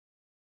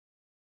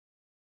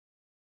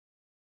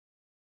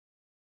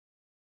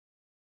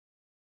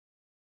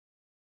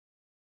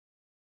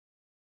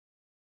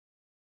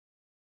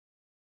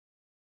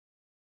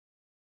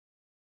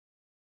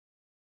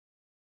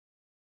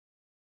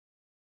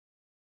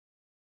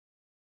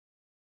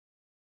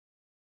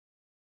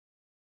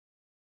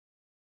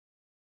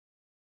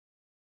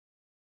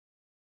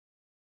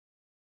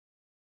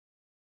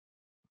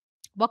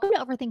Welcome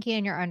to Overthinking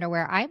in Your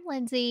Underwear. I'm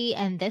Lindsay,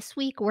 and this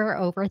week we're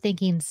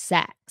overthinking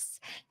sex.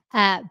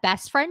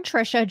 Best friend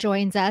Trisha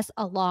joins us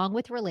along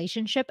with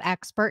relationship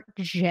expert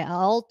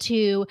Jill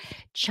to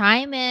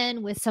chime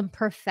in with some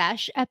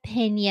profesh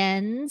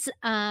opinions.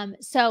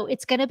 So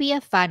it's going to be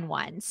a fun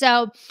one.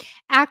 So,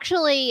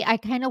 actually, I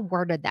kind of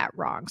worded that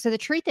wrong. So, the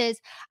truth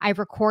is, I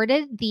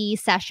recorded the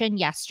session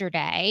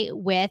yesterday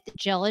with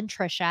Jill and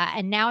Trisha,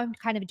 and now I'm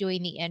kind of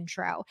doing the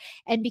intro.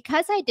 And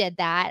because I did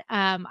that,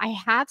 I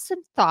have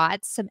some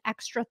thoughts, some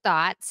extra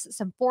thoughts,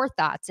 some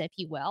forethoughts, if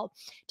you will,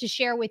 to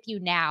share with you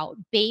now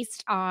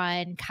based on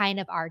kind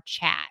of our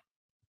chat.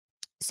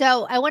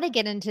 So I want to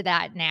get into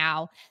that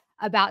now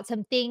about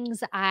some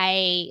things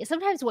I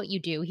sometimes what you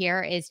do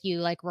here is you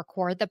like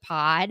record the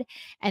pod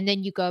and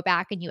then you go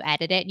back and you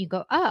edit it and you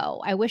go,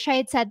 "Oh, I wish I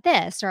had said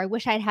this or I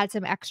wish I'd had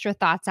some extra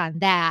thoughts on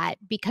that,"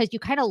 because you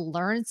kind of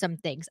learn some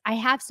things. I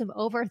have some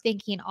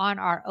overthinking on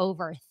our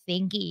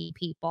overthinking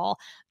people.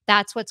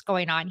 That's what's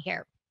going on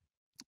here.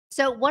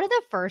 So, one of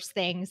the first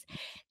things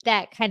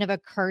that kind of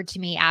occurred to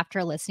me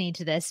after listening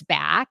to this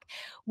back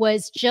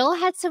was Jill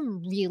had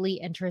some really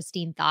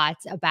interesting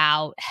thoughts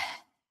about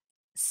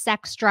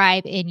sex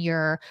drive in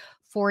your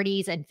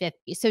 40s and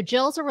 50s. So,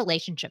 Jill's a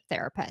relationship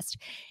therapist.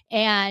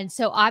 And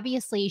so,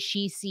 obviously,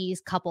 she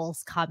sees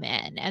couples come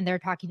in and they're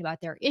talking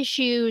about their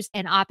issues.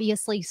 And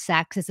obviously,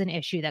 sex is an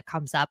issue that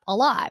comes up a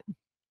lot.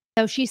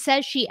 So she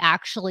says she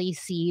actually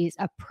sees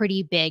a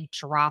pretty big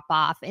drop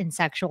off in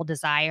sexual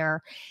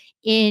desire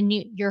in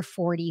your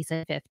 40s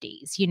and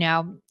 50s,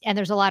 and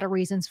there's a lot of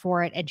reasons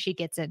for it. And she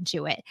gets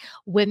into it.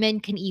 Women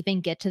can even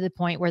get to the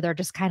point where they're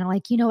just kind of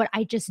like, you know what?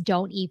 I just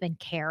don't even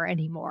care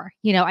anymore.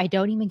 I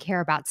don't even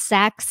care about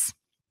sex.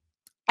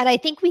 And I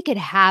think we could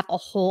have a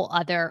whole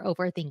other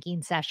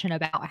overthinking session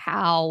about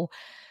how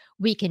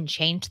we can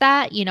change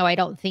that. I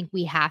don't think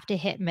we have to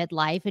hit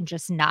midlife and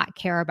just not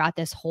care about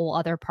this whole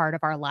other part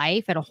of our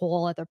life and a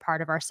whole other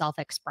part of our self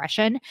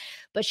expression.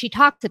 But she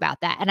talks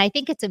about that. And I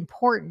think it's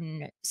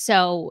important.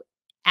 So,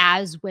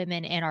 as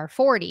women in our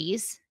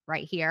 40s,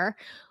 right here,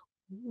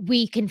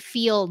 we can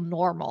feel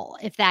normal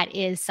if that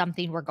is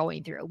something we're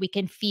going through. We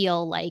can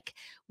feel like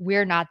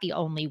we're not the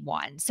only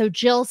one. So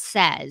Jill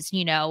says,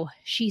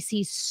 she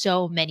sees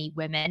so many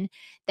women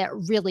that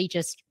really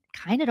just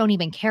kind of don't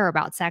even care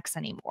about sex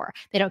anymore.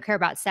 They don't care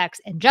about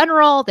sex in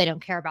general. They don't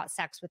care about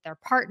sex with their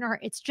partner.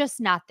 It's just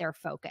not their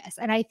focus.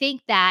 And I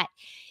think that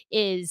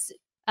is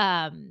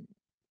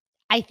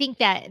I think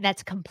that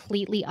that's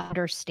completely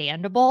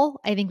understandable.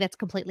 I think that's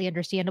completely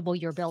understandable.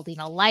 You're building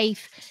a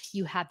life.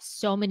 You have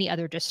so many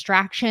other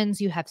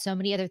distractions. You have so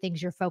many other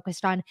things you're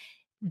focused on.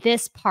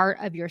 This part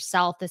of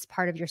yourself, this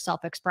part of your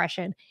self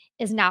expression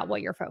is not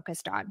what you're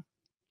focused on.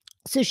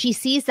 So she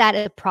sees that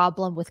as a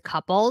problem with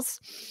couples.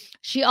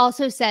 She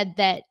also said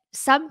that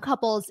some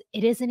couples,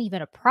 it isn't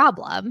even a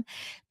problem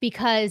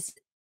because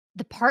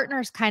the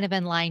partner's kind of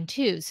in line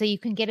too. So you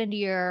can get into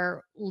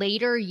your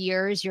later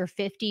years, your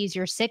 50s,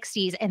 your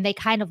 60s, and they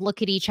kind of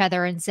look at each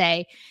other and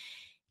say,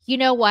 you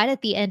know what?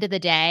 At the end of the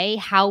day,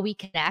 how we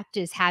connect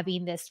is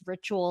having this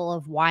ritual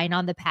of wine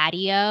on the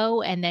patio,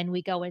 and then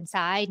we go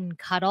inside and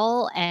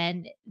cuddle,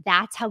 and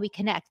that's how we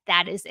connect.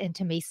 That is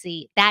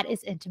intimacy. That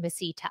is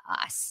intimacy to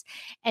us.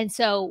 And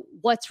so,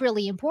 what's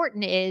really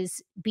important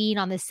is being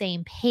on the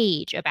same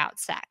page about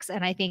sex.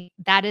 And I think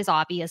that is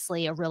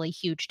obviously a really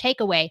huge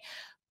takeaway.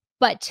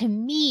 But to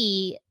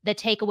me, the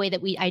takeaway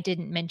that I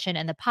didn't mention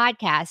in the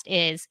podcast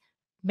is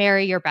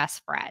marry your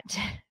best friend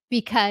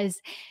because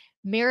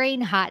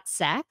marrying hot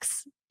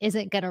sex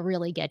isn't going to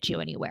really get you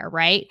anywhere,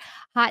 right?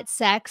 Hot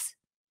sex,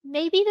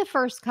 maybe the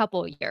first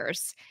couple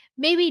years,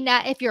 maybe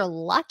not if you're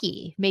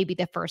lucky, maybe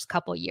the first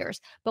couple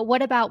years. But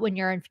what about when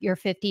you're in your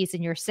 50s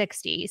and your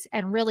 60s?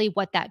 And really,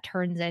 what that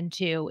turns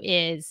into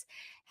is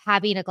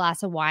having a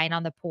glass of wine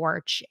on the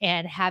porch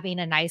and having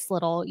a nice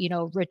little,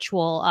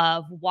 ritual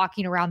of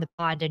walking around the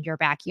pond in your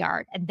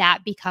backyard. And that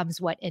becomes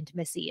what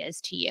intimacy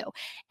is to you.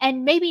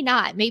 And maybe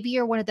not. Maybe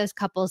you're one of those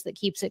couples that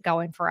keeps it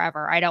going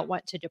forever. I don't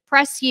want to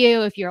depress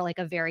you if you're like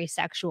a very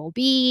sexual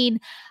being.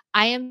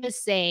 I am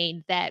just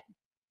saying that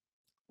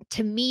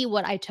to me,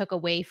 what I took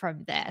away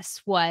from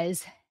this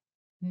was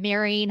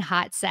marrying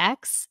hot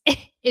sex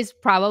is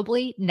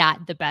probably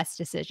not the best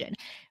decision.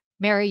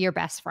 Marry your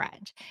best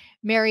friend.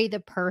 Marry the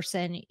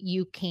person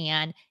you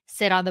can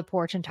sit on the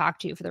porch and talk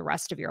to for the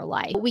rest of your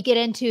life. We get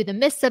into the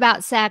myths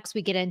about sex.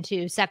 We get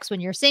into sex when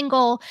you're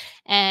single,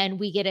 and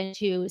we get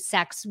into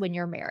sex when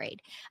you're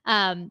married.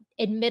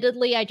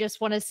 Admittedly, I just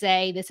want to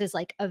say this is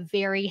like a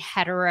very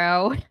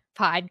hetero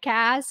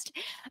podcast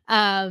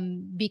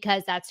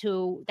because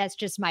that's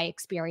just my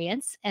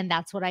experience and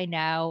that's what I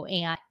know.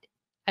 And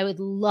I would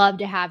love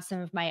to have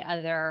some of my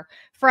other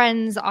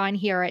friends on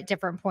here at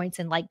different points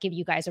and like give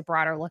you guys a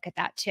broader look at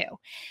that too.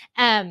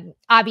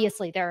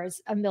 Obviously,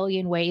 there's a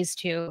million ways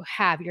to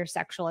have your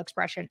sexual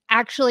expression.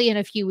 Actually, in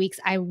a few weeks,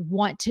 I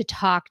want to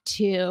talk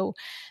to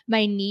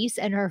my niece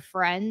and her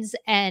friends,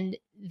 and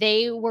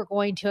they were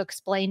going to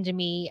explain to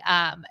me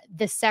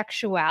the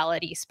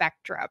sexuality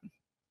spectrum.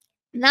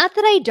 Not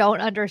that I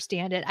don't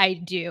understand it, I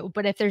do,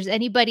 but if there's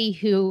anybody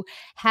who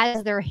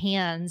has their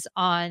hands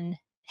on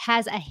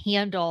has a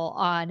handle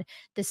on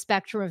the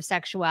spectrum of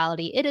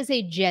sexuality, it is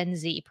a Gen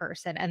Z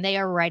person, and they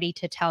are ready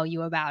to tell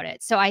you about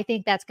it. So I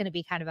think that's gonna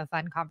be kind of a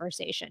fun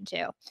conversation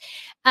too.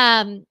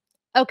 Um,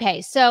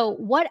 okay, so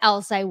what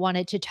else I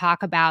wanted to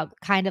talk about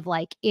kind of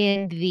like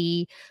in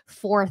the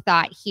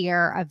forethought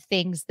here of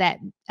things that,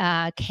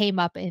 came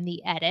up in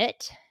the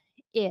edit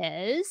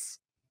is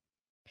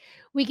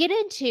we get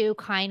into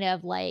kind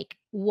of like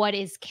what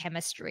is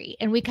chemistry,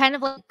 and we kind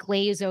of like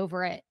glaze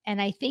over it, and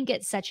I think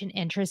it's such an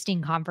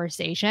interesting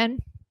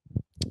conversation.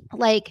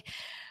 Like,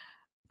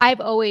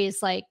 I've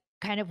always like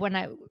kind of when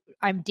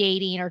I'm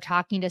dating or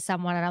talking to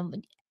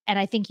someone and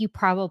I think you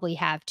probably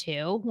have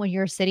too, when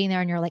you're sitting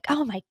there and you're like,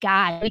 "Oh my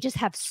god, we just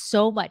have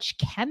so much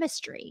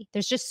chemistry.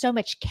 There's just so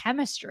much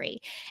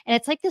chemistry." And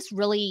it's like this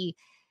really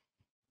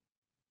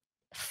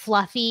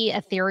fluffy,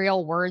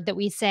 ethereal word that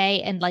we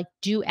say, and like,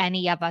 do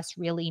any of us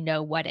really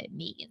know what it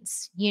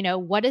means? You know,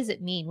 what does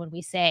it mean when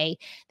we say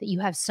that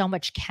you have so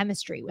much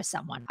chemistry with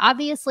someone?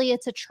 Obviously,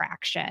 it's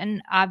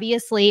attraction.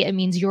 Obviously, it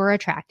means you're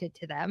attracted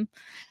to them.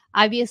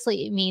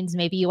 Obviously, it means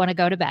maybe you want to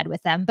go to bed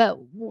with them, but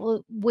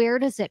where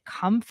does it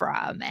come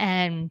from?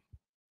 And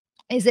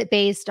is it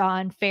based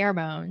on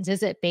pheromones?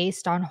 Is it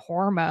based on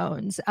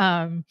hormones?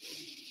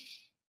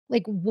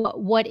 Like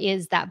what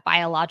is that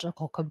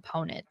biological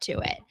component to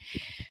it?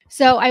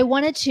 So I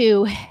wanted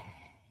to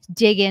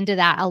dig into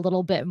that a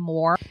little bit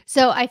more.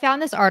 So I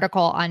found this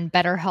article on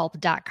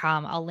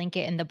betterhelp.com. I'll link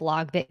it in the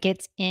blog that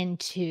gets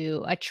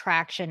into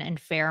attraction and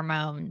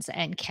pheromones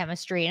and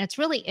chemistry. And it's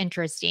really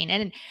interesting.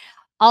 And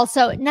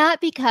also,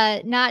 not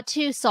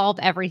to solve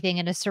everything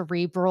in a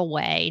cerebral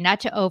way,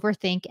 not to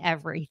overthink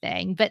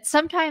everything, but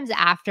sometimes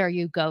after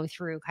you go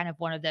through kind of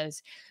one of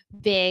those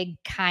big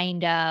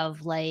kind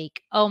of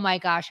like, "Oh my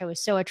gosh, I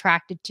was so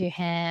attracted to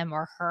him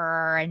or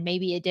her, and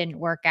maybe it didn't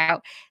work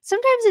out."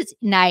 Sometimes it's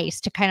nice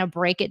to kind of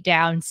break it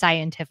down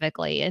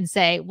scientifically and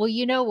say, "Well,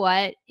 you know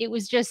what? It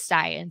was just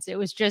science. It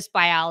was just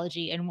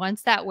biology, and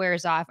once that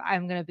wears off,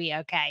 I'm gonna be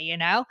okay," you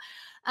know?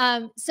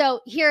 So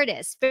here it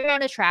is,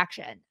 pheromone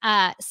attraction.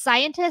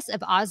 Scientists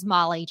of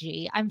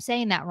osmology, I'm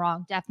saying that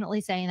wrong,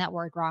 definitely saying that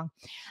word wrong,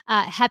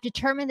 have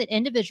determined that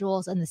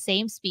individuals in the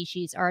same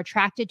species are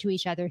attracted to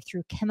each other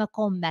through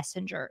chemical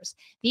messengers.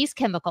 These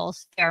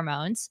chemicals,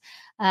 pheromones,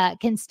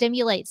 can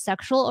stimulate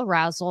sexual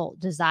arousal,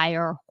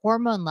 desire,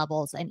 hormone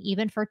levels, and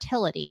even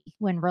fertility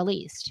when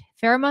released.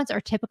 Pheromones are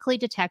typically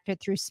detected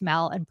through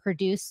smell and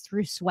produced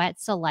through sweat,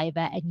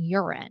 saliva, and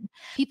urine.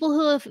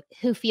 People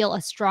who feel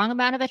a strong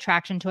amount of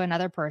attraction to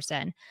another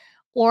person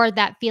or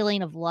that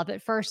feeling of love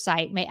at first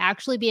sight may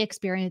actually be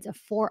experiencing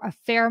a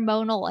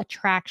pheromonal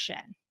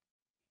attraction.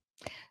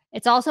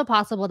 It's also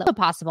possible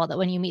that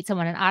when you meet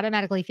someone and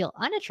automatically feel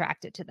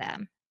unattracted to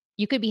them,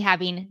 you could be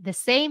having the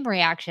same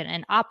reaction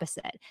and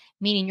opposite,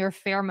 meaning your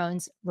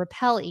pheromones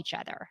repel each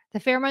other. The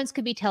pheromones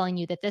could be telling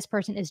you that this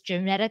person is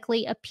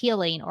genetically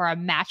appealing or a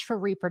match for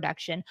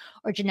reproduction,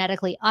 or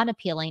genetically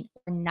unappealing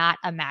or not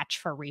a match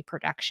for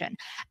reproduction.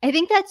 I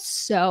think that's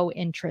so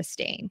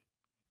interesting.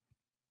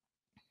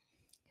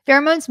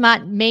 Pheromones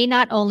may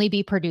not only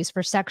be produced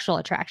for sexual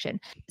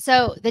attraction.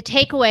 So, the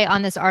takeaway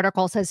on this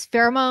article says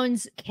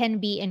pheromones can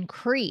be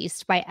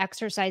increased by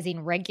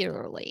exercising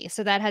regularly.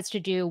 So, that has to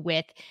do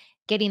with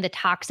getting the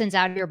toxins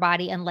out of your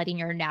body and letting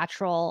your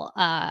natural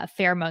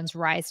pheromones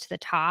rise to the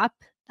top,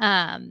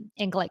 and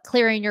like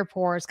clearing your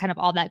pores, kind of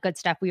all that good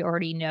stuff we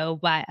already know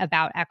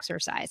about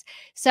exercise.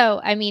 So,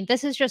 I mean,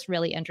 this is just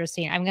really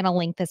interesting. I'm going to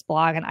link this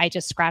blog, and I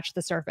just scratched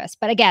the surface.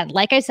 But again,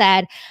 like I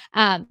said,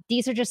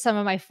 these are just some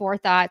of my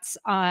forethoughts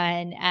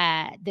on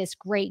this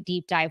great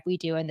deep dive we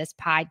do in this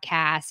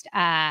podcast.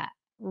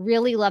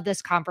 Really love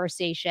this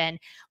conversation.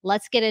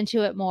 Let's get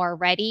into it more.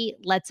 Ready?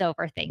 Let's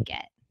overthink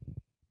it.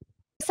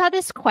 I saw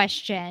this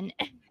question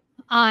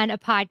on a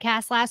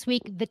podcast last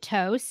week, The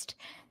Toast,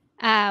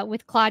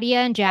 with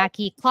Claudia and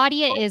Jackie.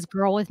 Claudia is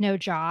Girl with No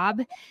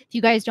Job. If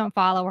you guys don't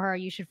follow her,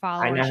 you should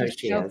follow her. I know who She's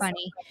she so is.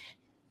 funny.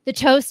 The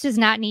Toast does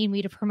not need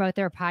me to promote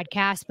their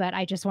podcast, but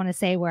I just want to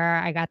say where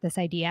I got this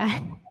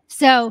idea.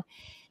 So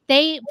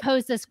they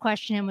posed this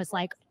question and was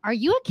like, "Are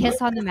you a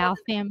kiss on the mouth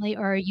family,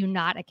 or are you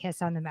not a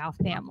kiss on the mouth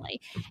family?"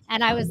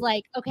 And I was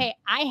like, okay,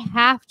 I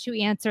have to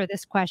answer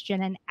this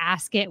question and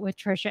ask it with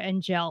Trisha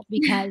and Jill,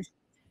 because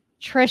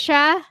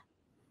Trisha,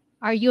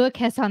 are you a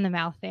kiss on the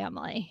mouth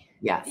family?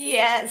 Yes.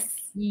 Yes.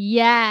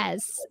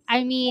 Yes.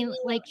 I mean,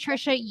 like,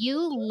 Trisha,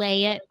 you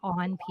lay it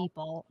on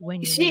people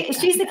when you meet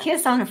them. She's a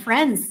kiss on her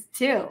friends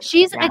too.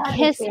 She's Yeah. a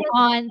kiss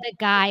on the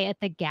guy at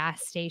the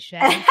gas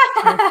station.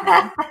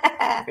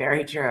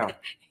 Very true.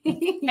 I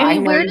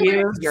mean, where did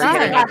you're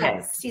getting a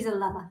kiss. She's a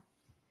lover.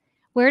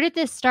 Where did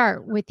this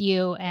start with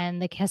you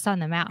and the kiss on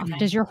the mouth?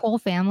 Does your whole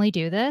family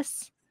do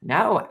this?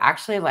 No,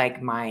 actually,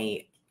 like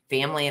my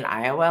family in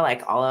Iowa,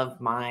 like all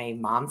of my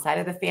mom's side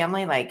of the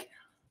family, like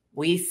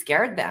we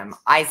scared them.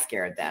 I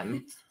scared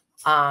them.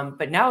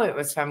 But no, it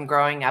was from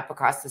growing up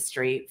across the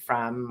street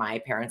from my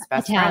parents'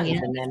 best friends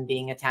and then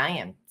being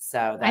Italian.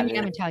 So I'm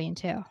Italian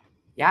too.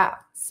 yeah.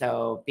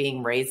 So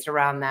being raised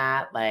around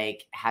that,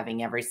 like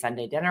having every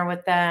Sunday dinner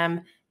with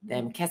them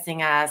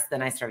kissing us.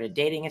 Then I started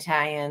dating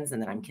Italians, and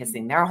then I'm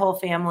kissing their whole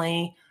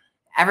family.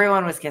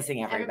 Everyone was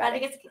kissing everybody.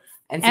 Gets kissed.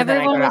 And so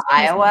then I go to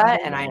Iowa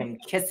and I am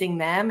kissing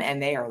them,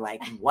 and they are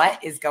like,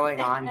 what is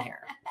going on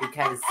here?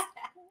 Because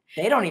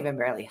they don't even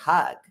barely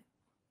hug.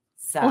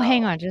 So Well,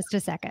 hang on just a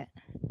second.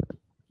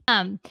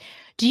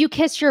 Do you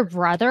kiss your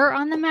brother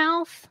on the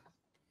mouth?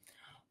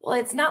 Well,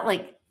 it's not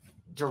like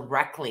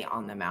directly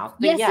on the mouth.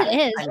 But yes,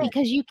 it is,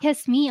 because you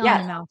kissed me on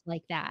the mouth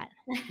like that.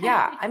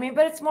 Yeah. I mean,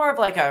 but it's more of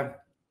like a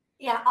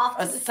off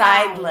a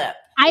side lip.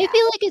 I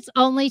feel like it's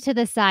only to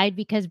the side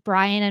because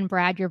Brian and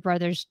Brad, your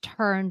brothers,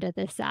 turn to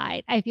the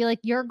side. I feel like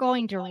you're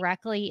going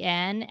directly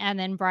in, and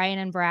then Brian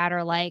and Brad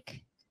are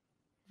like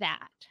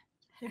that.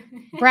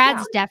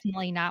 Brad's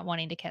definitely not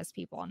wanting to kiss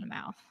people on the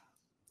mouth.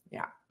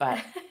 Yeah, but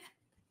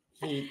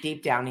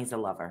deep down, he's a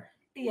lover.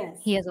 Yes.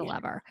 He is a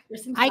lover.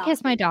 I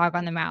kiss my dog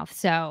on the mouth.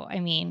 So, I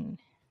mean,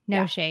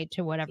 no shade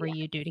to whatever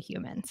you do to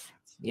humans.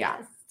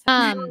 Yeah.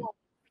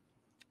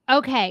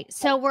 Okay.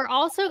 So we're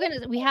also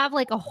we have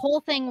like a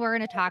whole thing we're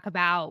going to talk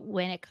about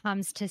when it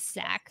comes to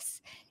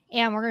sex.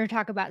 And we're going to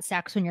talk about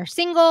sex when you're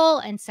single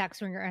and sex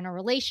when you're in a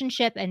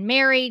relationship and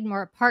married,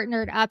 more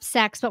partnered up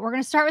sex. But we're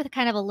going to start with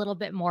kind of a little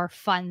bit more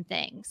fun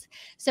things.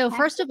 So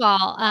first of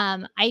all,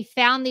 I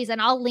found these,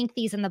 and I'll link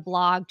these in the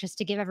blog just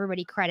to give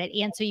everybody credit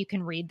and so you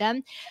can read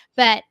them.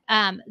 But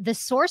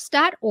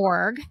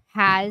thesource.org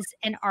has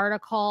an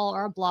article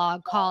or a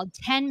blog called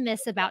 10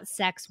 Myths About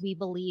Sex We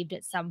Believed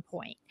at Some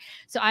Point.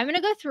 So I'm going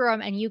to go through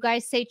them and you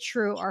guys say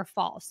true or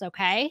false.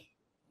 Okay.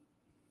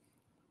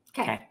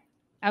 Okay.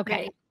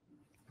 Right.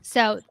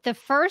 So the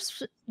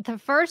first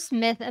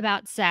myth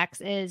about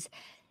sex is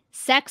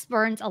sex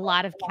burns a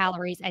lot of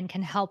calories and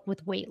can help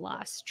with weight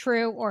loss.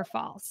 True or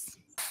false?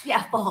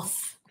 Yeah,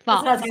 false.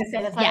 False. That's what I was going to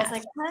say. That's why I was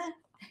like, what?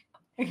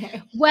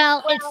 Okay.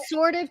 Well, it's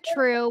sort of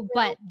true,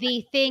 but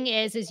the thing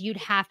is you'd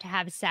have to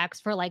have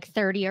sex for like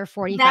 30 or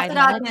 45 minutes. That's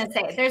what I was going to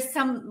say. There's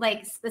some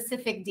like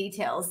specific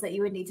details that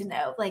you would need to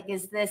know. Like,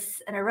 is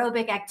this an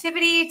aerobic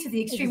activity to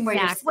the extreme where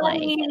you're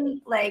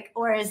sweating? Like,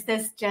 or is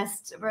this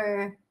just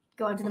we're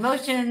going through the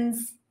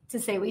motions to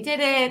say we did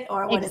it,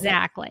 or what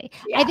exactly. Is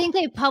it? Yeah. I think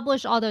they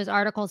publish all those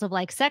articles of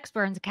like sex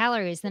burns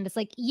calories. Then it's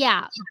like,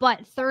 yeah,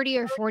 but 30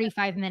 or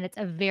 45 minutes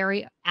of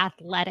very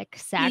athletic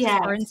sex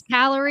burns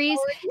calories.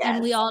 Yes.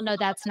 And we all know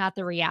that's not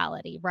the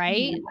reality,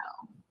 right?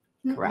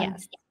 No.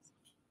 Correct.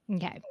 Yes.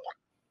 Okay.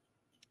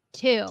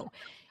 2,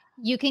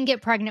 you can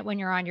get pregnant when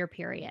you're on your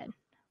period.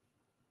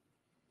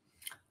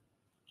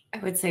 I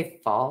would say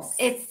false.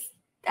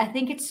 I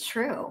think it's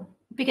true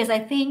because I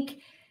think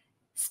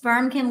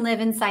sperm can live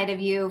inside of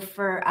you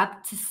for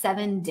up to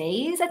 7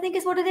 days, I think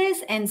is what it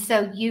is. And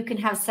so you can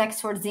have sex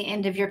towards the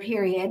end of your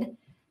period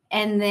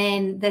and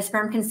then the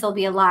sperm can still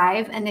be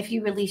alive. And if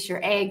you release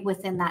your egg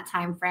within that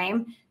time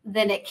frame,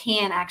 then it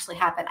can actually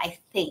happen, I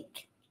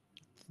think.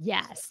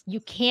 Yes,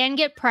 you can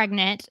get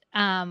pregnant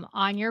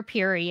on your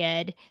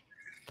period.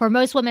 For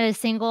most women, a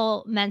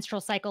single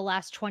menstrual cycle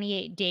lasts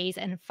 28 days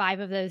and 5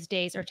 of those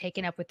days are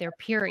taken up with their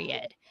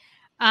period.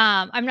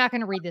 I'm not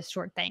going to read this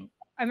short thing.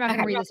 I'm not going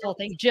to read this whole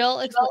thing.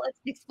 Jill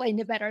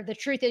explained it better. The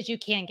truth is you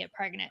can get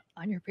pregnant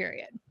on your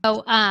period.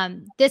 So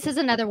this is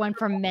another one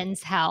from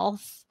Men's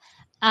Health.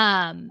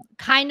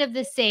 Kind of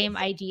the same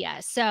idea.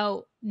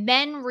 So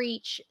men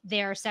reach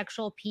their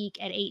sexual peak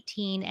at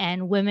 18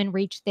 and women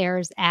reach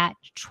theirs at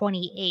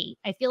 28.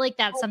 I feel like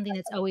that's something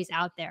that's always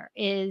out there.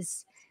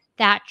 Is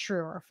that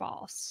true or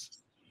false?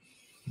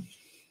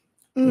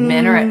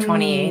 Men are at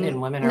 28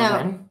 and women are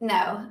when?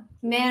 No.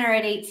 Men are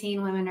at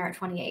 18, women are at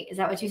 28. Is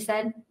that what you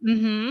said?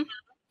 Mm-hmm.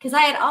 Because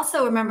I had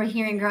also remember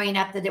hearing growing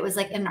up that it was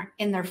like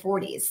in their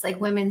 40s, like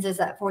women's is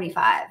at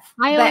 45.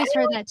 I always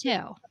heard that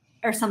too.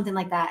 Or something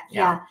like that.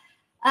 Yeah.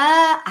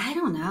 I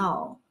don't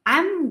know.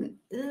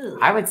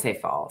 I would say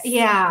false.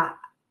 Yeah.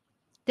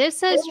 This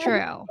says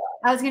true.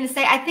 I was going to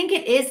say, I think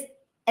it is.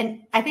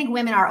 And I think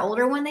women are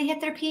older when they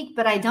hit their peak,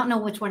 but I don't know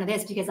which one it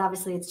is because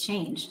obviously it's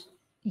changed.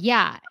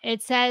 Yeah,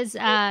 it says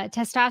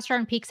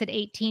testosterone peaks at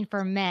 18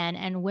 for men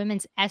and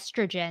women's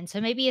estrogen. So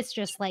maybe it's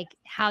just like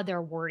how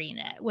they're wording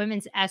it.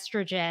 Women's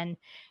estrogen,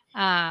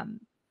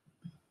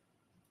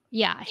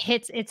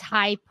 hits its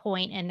high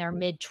point in their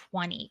mid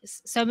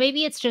 20s. So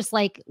maybe it's just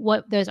like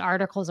what those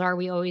articles are.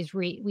 We always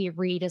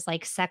read as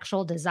like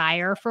sexual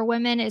desire for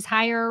women is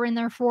higher in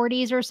their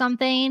 40s or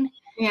something.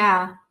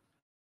 Yeah.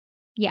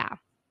 Yeah.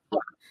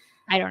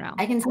 I don't know.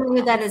 I can tell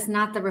you that is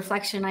not the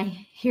reflection I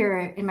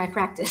hear in my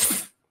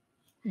practice.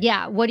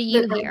 Yeah. What do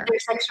you hear?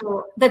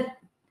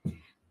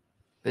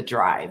 The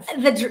drive.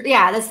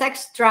 The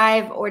sex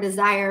drive or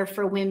desire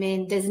for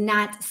women does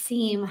not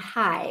seem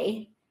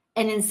high.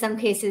 And in some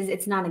cases,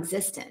 it's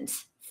non-existent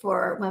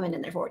for women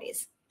in their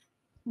 40s.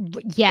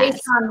 Yes.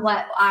 Based on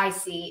what I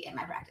see in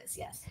my practice,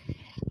 yes.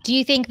 Do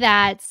you think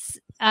that's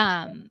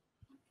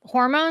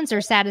hormones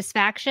or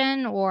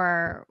satisfaction,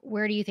 or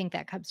where do you think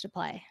that comes to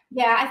play?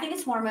 Yeah, I think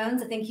it's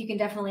hormones. I think you can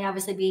definitely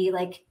obviously be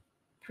like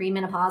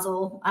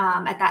premenopausal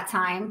at that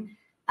time.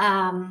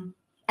 And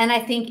And I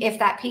think if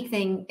that peak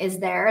thing is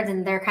there,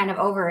 then they're kind of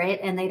over it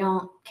and they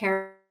don't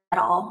care at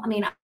all. I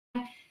mean,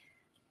 I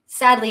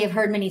sadly have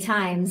heard many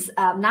times,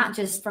 not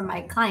just from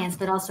my clients,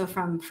 but also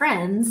from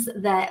friends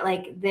that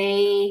like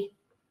they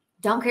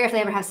don't care if they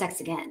ever have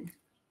sex again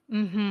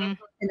in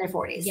their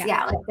 40s.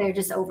 Yeah. Like they're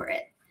just over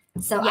it.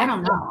 So I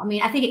don't know. I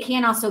mean, I think it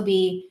can also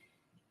be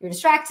you're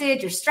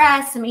distracted, you're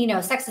stressed. I mean, you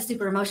know, sex is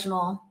super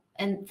emotional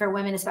and for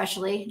women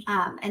especially.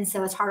 And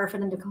so it's harder for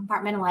them to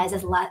compartmentalize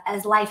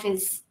as life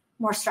is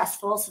more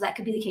stressful. So that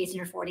could be the case in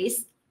your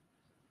 40s.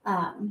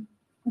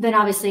 Then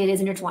obviously it is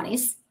in your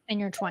 20s. In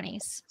your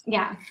 20s.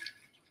 Yeah.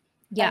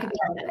 Yeah.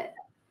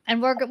 And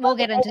we'll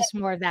get into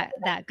some more of that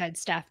good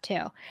stuff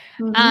too.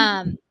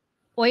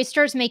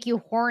 Oysters make you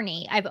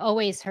horny. I've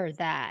always heard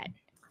that.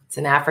 It's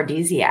an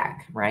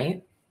aphrodisiac,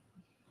 right?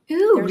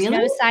 Ooh, There's really?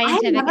 no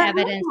scientific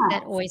evidence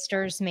that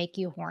oysters make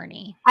you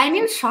horny. I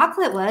knew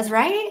chocolate was,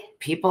 right?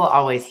 People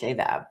always say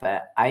that,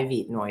 but I've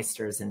eaten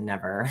oysters and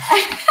never.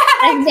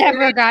 I've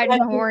never gotten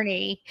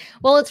horny.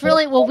 Well, it's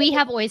really, we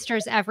have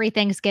oysters every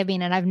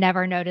Thanksgiving and I've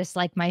never noticed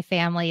like my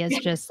family is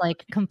just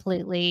like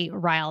completely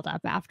riled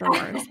up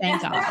afterwards.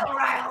 Thank God.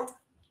 Riled.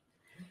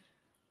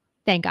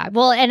 Thank God.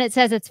 Well, and it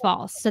says it's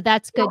false. So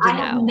that's good to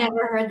know. I've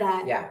never heard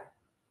that. Yeah.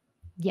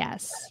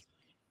 Yes.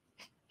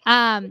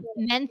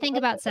 Men think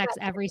about sex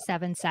every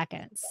 7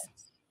 seconds.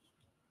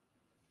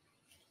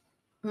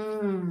 I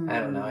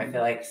don't know. I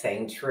feel like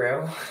saying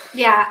true.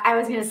 Yeah, I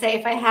was going to say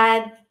if I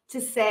had to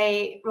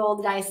say roll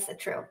the dice,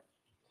 true.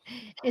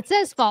 It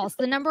says false.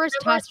 The number is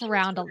tossed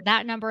around.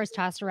 That number is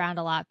tossed around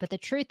a lot, but the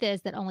truth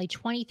is that only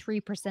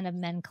 23% of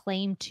men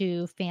claim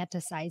to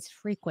fantasize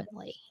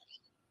frequently.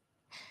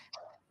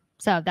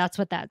 So that's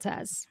what that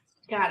says.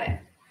 Got it.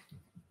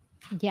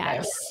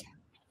 Yes.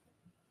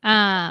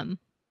 Having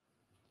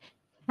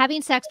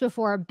sex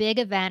before a big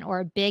event or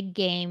a big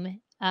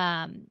game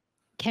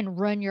can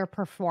ruin your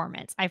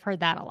performance. I've heard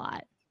that a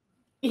lot.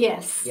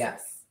 Yes.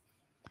 Yes.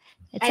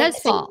 It says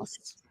false.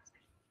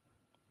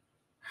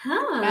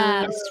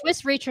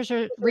 Swiss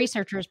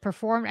researchers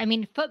performed. I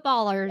mean,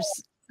 footballers,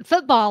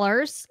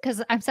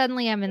 because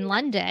I'm in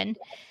London.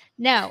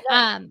 No,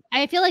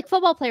 I feel like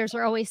football players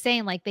are always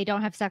saying like they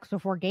don't have sex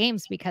before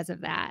games because of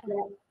that.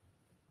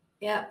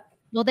 Yeah.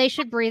 Well, they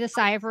should breathe a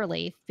sigh of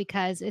relief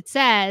because it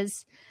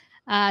says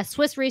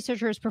Swiss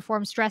researchers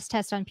performed stress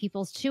tests on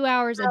people's 2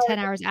 hours and 10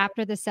 hours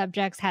after the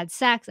subjects had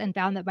sex and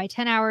found that by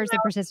 10 hours,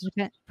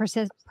 the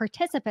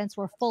participants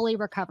were fully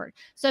recovered.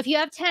 So if you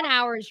have 10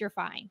 hours, you're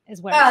fine,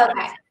 is what it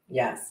says.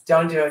 Yes.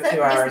 Don't do it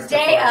 2 hours.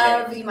 Day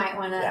of, you might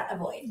want to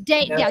avoid.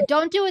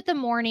 Don't do it the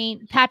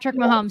morning. Patrick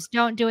Mahomes,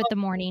 don't do it the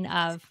morning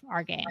of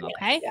our game,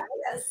 okay?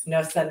 Yes.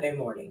 No Sunday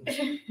morning.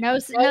 No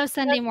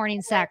Sunday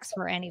morning sex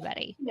for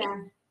anybody.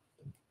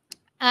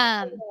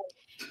 Yeah.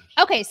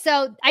 Okay,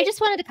 so I just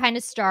wanted to kind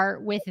of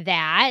start with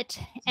that.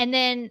 And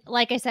then,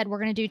 like I said, we're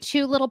going to do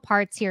 2 little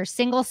parts here,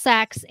 single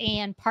sex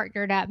and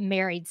partnered up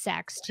married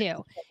sex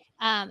too,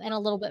 and a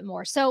little bit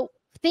more. So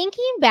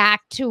thinking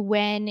back to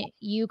when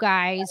you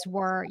guys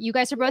are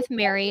both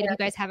married. If you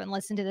guys haven't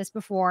listened to this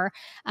before,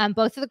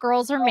 both of the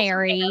girls are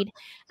married.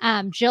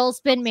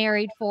 Jill's been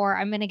married for,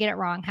 I'm going to get it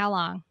wrong, how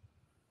long?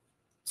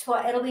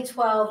 It'll be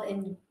 12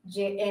 in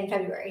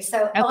February.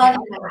 So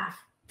 11 and a half.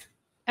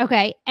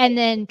 Okay. And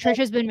then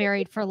Trisha's been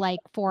married for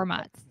like 4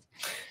 months.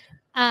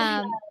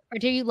 Are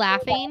you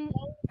laughing?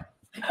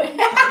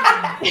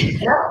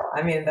 No,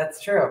 I mean,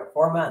 that's true.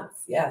 4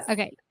 months. Yes.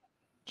 Okay.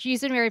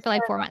 She's been married for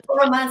like 4 months.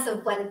 4 months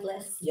of wedded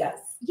bliss. Yes.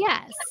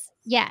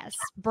 Yes.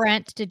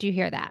 Brent, did you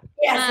hear that?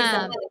 Yes.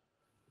 Exactly.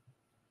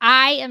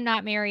 I am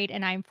not married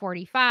and I'm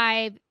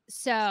 45.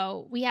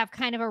 So we have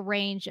kind of a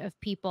range of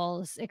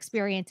people's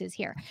experiences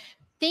here.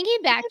 Thinking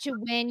back to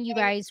when you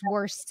guys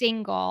were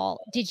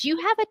single, did you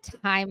have a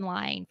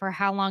timeline for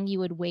how long you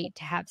would wait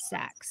to have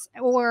sex?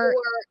 Or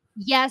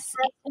yes,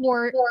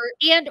 or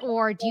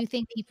do you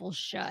think people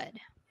should?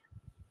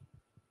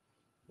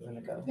 You want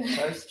to go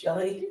first,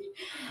 Jilly?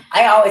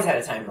 I always had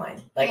a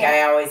timeline. Like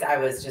I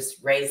was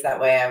just raised that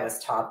way. I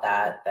was taught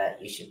that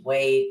you should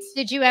wait.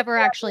 Did you ever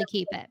actually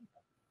keep it?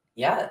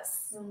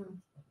 Yes. I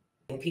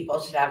think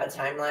people should have a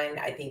timeline.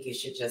 I think you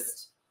should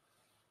just,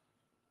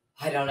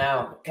 I don't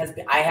know, because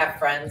I have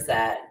friends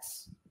that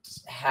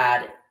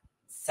had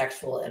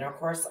sexual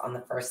intercourse on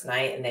the first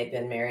night and they've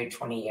been married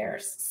 20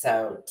 years.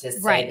 So to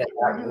say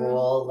that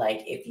rule,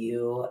 like if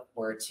you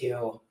were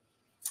to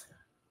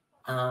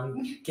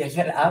give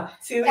it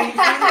up too easy,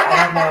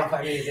 I don't know if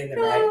I'm using the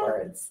right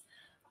words,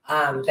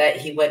 that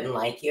he wouldn't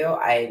like you,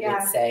 I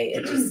would say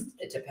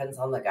it depends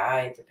on the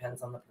guy, it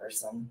depends on the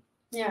person.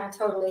 Yeah,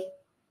 totally.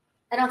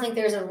 I don't think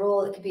there's a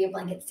rule that could be a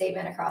blanket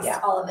statement across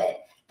all of it.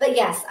 But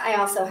yes, I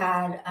also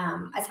had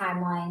a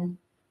timeline,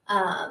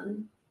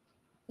 from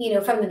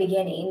the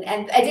beginning.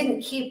 And I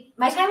didn't keep,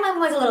 my timeline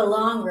was a little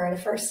longer the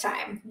first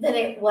time than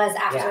it was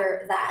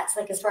after that.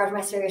 Like as far as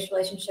my serious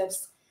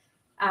relationships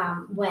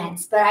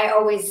went. But I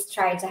always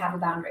tried to have a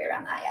boundary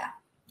around that,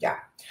 Yeah.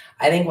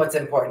 I think what's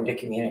important to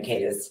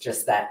communicate is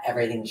just that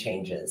everything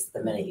changes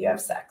the minute you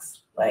have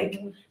sex. Like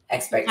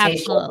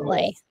expectations,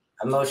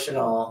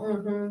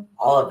 emotional,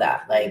 all of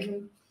that. Like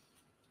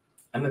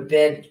I'm a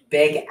big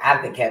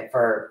advocate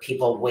for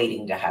people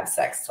waiting to have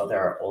sex till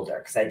they're older.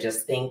 Because I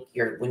just think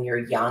when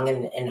you're young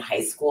and in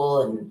high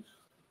school, and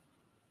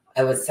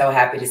I was so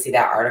happy to see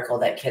that article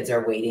that kids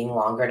are waiting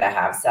longer to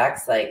have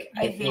sex. Like,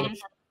 I think,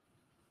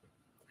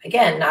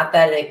 again, not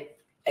that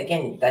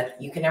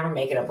that you can never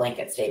make it a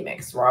blanket statement,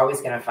 because we're always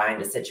going to find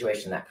a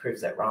situation that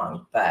proves it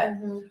wrong. But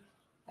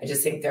I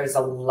just think there's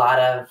a lot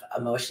of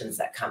emotions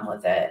that come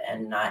with it,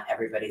 and not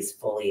everybody's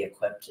fully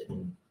equipped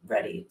and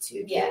ready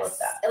to deal with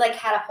that. It like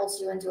catapults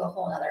you into a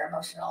whole other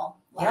emotional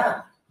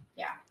level.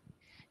 Yeah.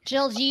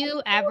 Jill, do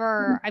you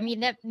ever, I mean,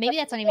 maybe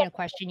that's not even a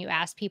question you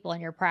ask people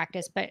in your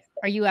practice, but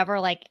are you ever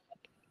like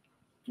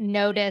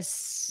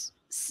notice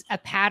a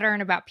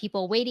pattern about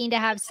people waiting to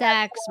have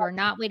sex or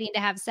not waiting to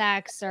have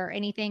sex or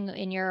anything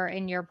in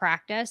your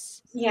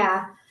practice?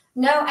 Yeah.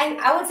 No,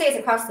 I would say it's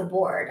across the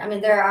board. I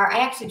mean, I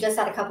actually just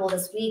had a couple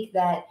this week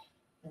that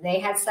they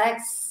had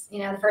sex,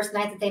 the first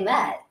night that they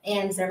met,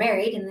 and they're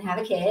married and they have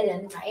a kid,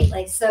 and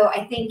so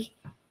I think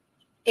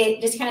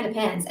it just kind of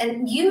depends.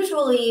 And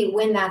usually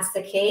when that's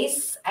the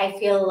case, I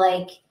feel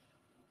like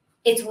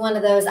it's one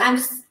of those, I'm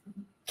just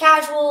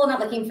casual,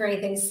 not looking for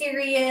anything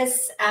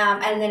serious.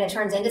 And then it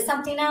turns into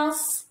something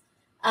else,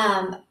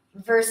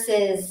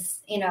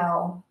 versus,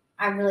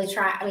 I'm really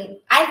trying. I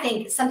mean, I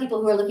think some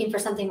people who are looking for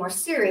something more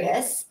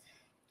serious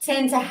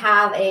tend to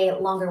have a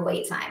longer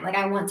wait time. Like,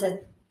 I want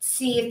to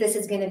see if this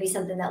is going to be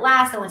something that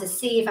lasts. I want to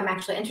see if I'm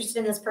actually interested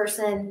in this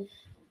person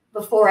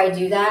before I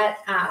do that.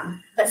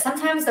 But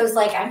sometimes those,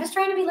 like, I'm just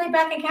trying to be laid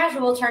back and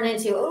casual, turn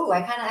into, oh,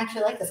 I kind of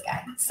actually like this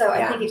guy. So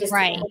I think it just,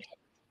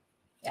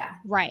 yeah.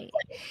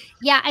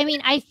 I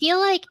mean, I feel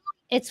like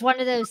it's one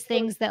of those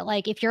things that,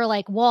 like, if you're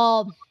like,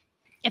 well,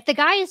 if the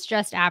guy is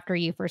just after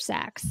you for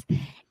sex,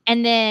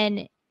 and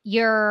then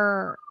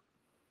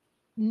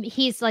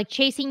he's like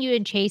chasing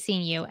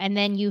you, and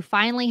then you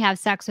finally have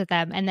sex with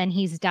him, and then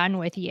he's done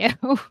with you.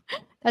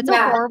 That's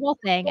a horrible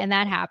thing. And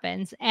that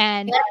happens.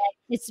 And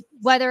it's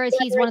whether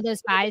he's one of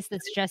those guys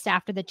that's just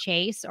after the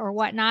chase or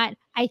whatnot.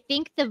 I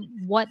think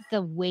what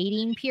the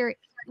waiting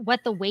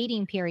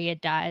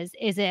period does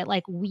is it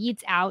like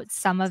weeds out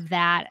some of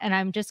that. And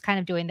I'm just kind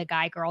of doing the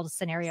guy girl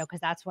scenario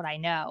because that's what I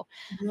know.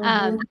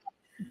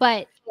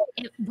 But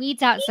it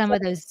weeds out some of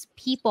those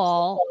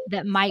people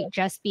that might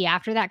just be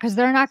after that, because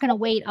they're not going to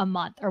wait a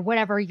month or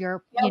whatever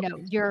your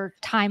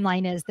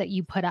timeline is that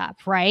you put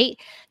up, right?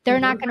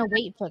 They're not going to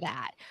wait for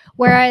that.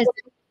 Whereas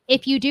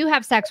if you do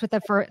have sex with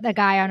the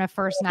guy on a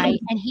first night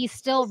and he's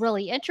still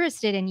really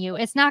interested in you,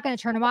 it's not going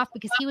to turn him off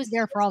because he was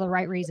there for all the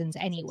right reasons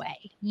anyway,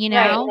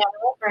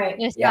 Right.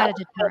 It's not a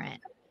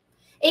deterrent.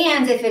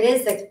 And if it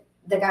is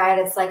the guy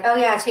that's like, oh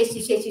yeah, chase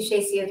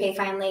you. Okay,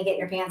 finally get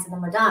your pants and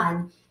then we're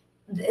done.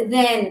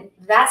 Then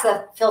that's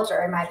a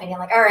filter, in my opinion.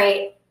 Like, all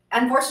right,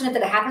 unfortunate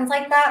that it happens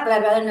like that, but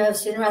I'd rather know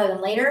sooner rather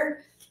than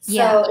later.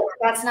 So if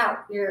that's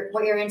not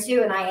what you're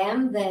into, and I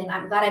am, then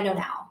I'm glad I know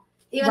now.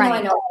 Even though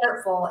I know it's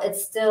hurtful,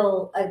 it's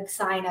still a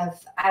sign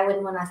of I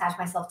wouldn't want to attach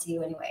myself to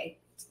you anyway.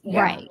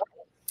 Right.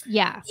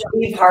 Yeah.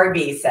 Steve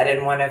Harvey said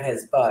in one of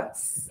his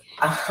books.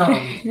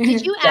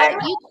 Did you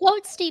you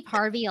quote Steve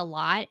Harvey a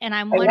lot, and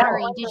I'm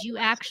wondering, did you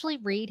actually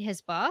read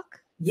his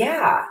book?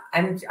 Yeah,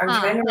 I'm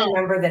trying to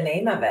remember the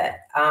name of it.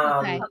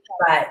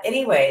 But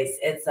anyways,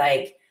 it's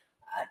like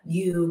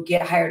you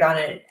get hired on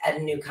at a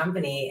new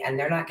company and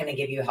they're not going to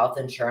give you health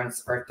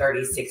insurance for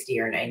 30, 60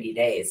 or 90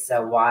 days.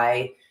 So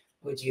why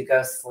would you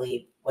go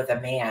sleep with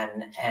a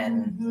man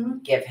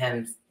and give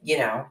him,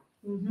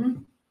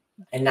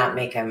 and not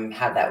make him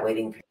have that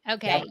waiting period?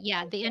 Okay.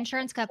 Yeah. The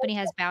insurance company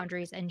has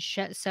boundaries, and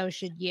so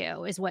should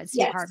you, is what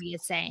Steve Harvey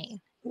is saying.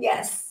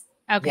 Yes.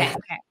 Okay. Yeah.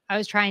 Okay. I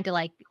was trying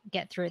to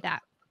get through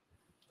that.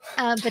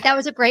 But that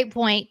was a great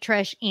point,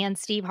 Trish and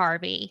Steve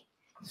Harvey.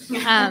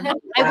 I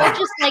would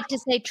just like to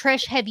say,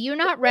 Trish, have you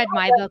not read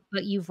my book,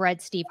 but you've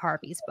read Steve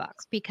Harvey's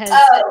books? Because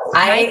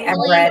I have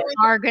read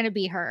are going to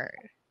be heard.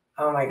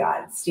 Oh my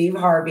God. Steve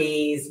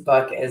Harvey's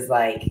book is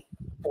like,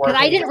 because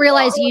I didn't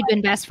realize you'd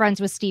been best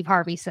friends with Steve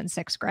Harvey since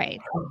 6th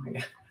grade. Oh my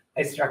God.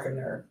 I struck a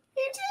nerve.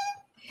 You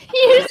did.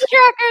 You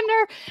struck a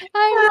nerve.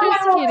 I'm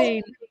just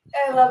kidding.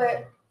 I love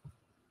it.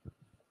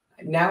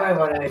 Now I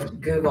want to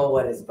Google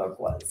what his book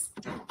was.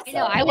 I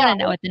know. I want to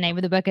know what the name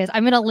of the book is.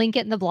 I'm going to link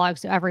it in the blog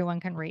so everyone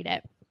can read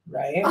it.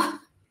 Right.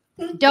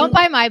 Don't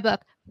buy my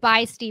book.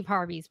 Buy Steve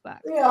Harvey's book.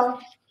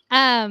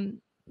 Yeah.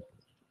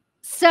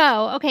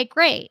 So, okay,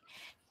 great.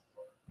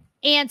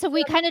 And so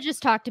we kind of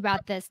just talked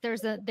about this.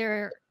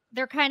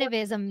 There kind of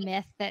is a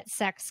myth that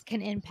sex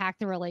can impact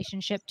the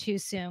relationship too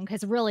soon,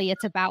 because really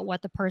it's about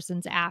what the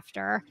person's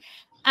after.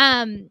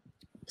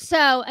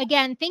 So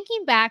again,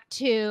 thinking back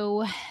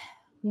to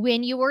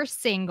when you were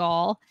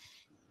single,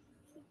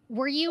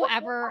 were you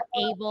ever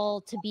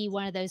able to be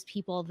one of those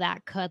people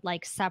that could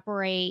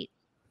separate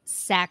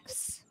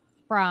sex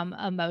from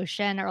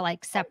emotion, or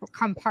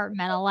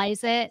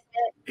compartmentalize it?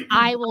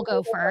 I will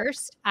go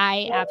first.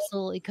 I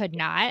absolutely could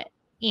not.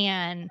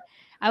 And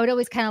I would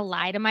always kind of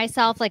lie to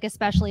myself,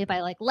 especially if I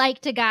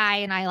liked a guy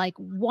and I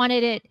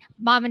wanted it.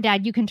 Mom and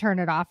Dad, you can turn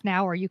it off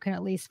now, or you can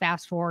at least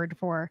fast forward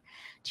for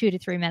 2 to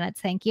 3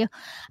 minutes. Thank you.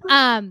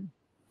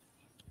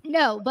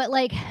 No, but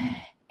like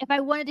if I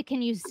wanted to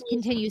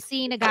continue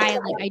seeing a guy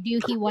and like I knew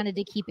he wanted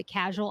to keep it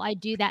casual, I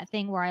do that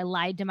thing where I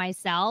lied to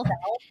myself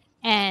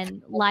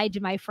and lied to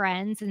my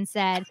friends and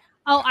said,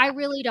 "Oh, I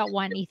really don't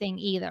want anything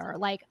either.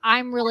 Like,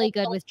 I'm really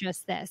good with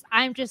just this.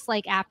 I'm just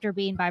like after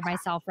being by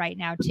myself right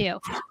now too."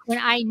 When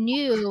I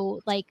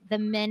knew like the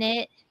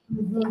minute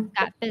Mhm.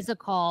 got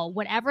physical,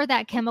 whatever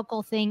that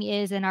chemical thing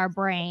is in our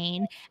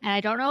brain, and I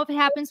don't know if it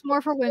happens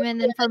more for women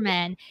than for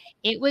men,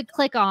 it would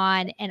click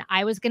on and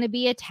I was going to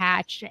be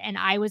attached and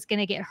I was going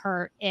to get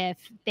hurt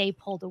if they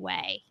pulled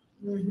away.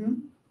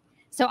 Mhm.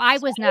 So I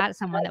was not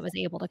someone that was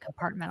able to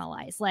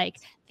compartmentalize. Like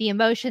the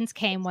emotions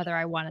came whether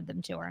I wanted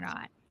them to or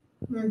not.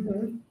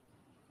 Mhm.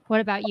 What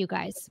about you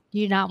guys? Do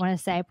you not want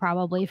to say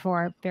probably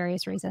for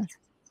various reasons?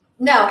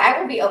 No, I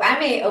would be.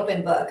 I'm a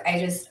open book. I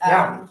just,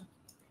 Yeah.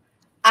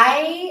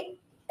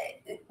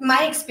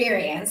 my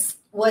experience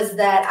was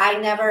that I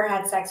never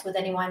had sex with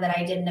anyone that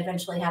I didn't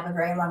eventually have a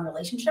very long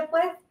relationship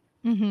with.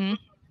 Mhm.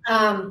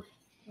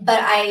 But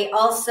I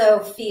also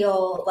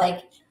feel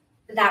like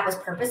that was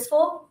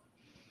purposeful.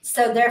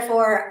 So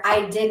therefore,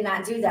 I did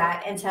not do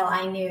that until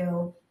I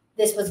knew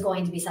this was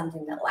going to be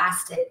something that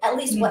lasted, at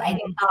least what I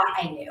Mhm. thought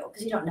I knew,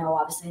 because you don't know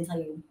obviously until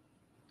you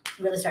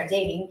really start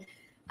dating.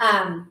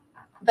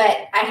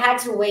 But I had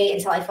to wait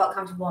until I felt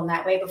comfortable in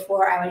that way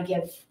before I would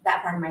give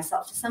that part of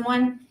myself to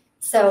someone.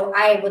 So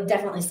I would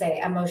definitely say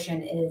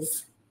emotion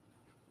is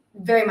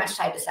very much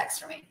tied to sex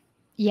for me.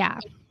 Yeah.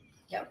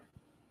 Yep.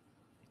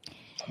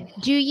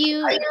 Do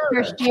you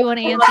want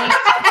to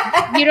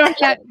answer? You don't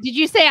have, did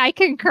you say I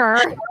concur?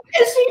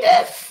 Yes, she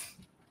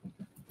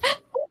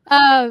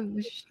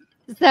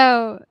did.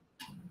 So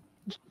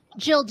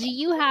Jill, do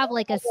you have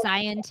like a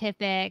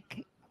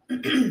scientific,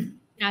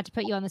 not to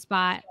put you on the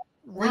spot,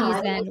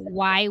 reason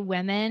why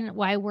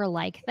we're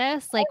like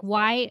this? Like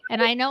why?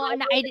 And I know,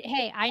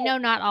 hey, I know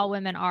not all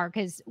women are,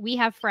 because we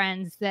have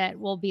friends that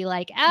will be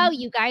like, "Oh,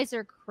 you guys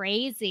are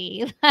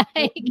crazy."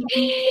 Like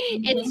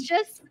it's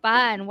just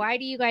fun. Why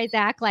do you guys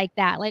act like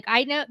that? Like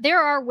I know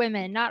there are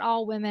women, not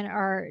all women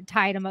are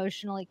tied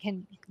emotionally.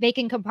 They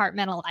can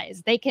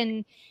compartmentalize. They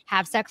can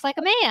have sex like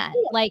a man.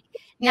 Like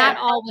not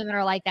all women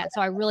are like that.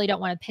 So I really don't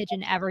want to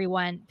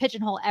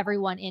pigeonhole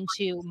everyone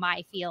into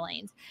my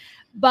feelings.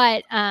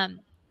 But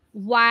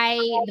why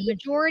the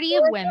majority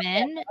of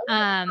women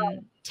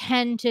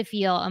tend to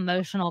feel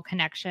emotional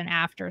connection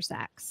after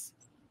sex.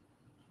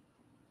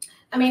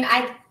 I mean,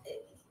 I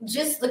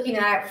just looking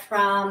at it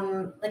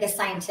from like a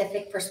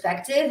scientific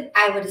perspective,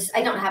 I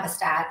don't have a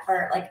stat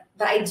or like,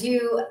 but I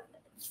do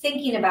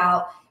thinking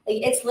about like,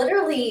 it's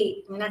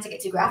literally, I mean, not to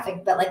get too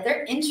graphic, but like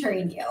they're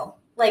entering you.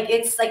 Like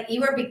it's like you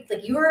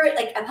were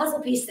like a puzzle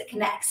piece that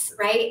connects,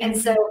 right? And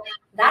so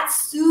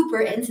that's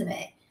super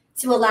intimate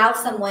to allow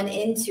someone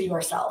into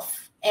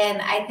yourself.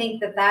 And I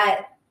think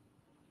that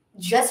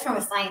just from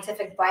a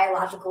scientific,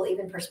 biological,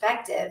 even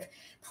perspective,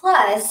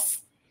 plus,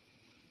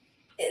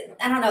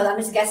 I don't know, I'm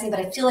just guessing, but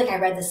I feel like I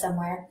read this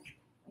somewhere.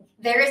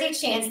 There is a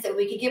chance that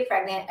we could get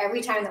pregnant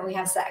every time that we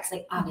have sex.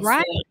 Like obviously,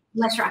 right.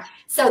 Let's try.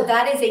 So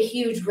that is a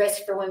huge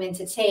risk for women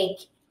to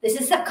take. This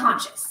is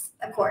subconscious,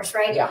 of course,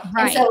 right? Yeah.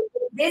 Right. And so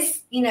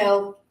this,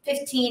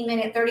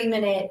 15-minute,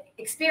 30-minute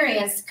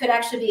experience could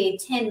actually be a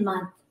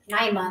 10-month,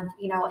 9-month,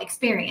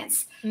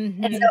 experience.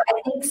 Mm-hmm. And so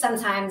I think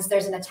sometimes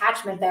there's an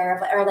attachment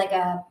there, or like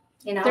a,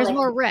 there's like,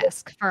 more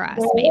risk for us.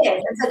 Maybe.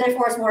 And so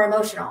therefore it's more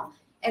emotional.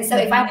 And so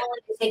if I'm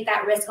willing to take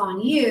that risk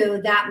on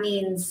you, that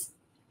means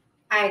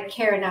I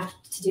care enough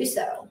to do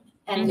so.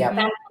 And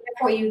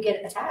therefore you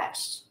get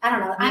attached. I don't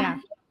know. I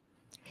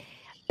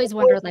always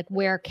wondered like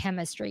where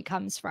chemistry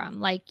comes from.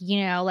 Like,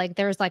 like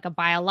there's like a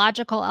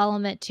biological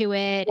element to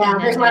it. Yeah,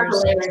 and there's then lots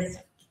of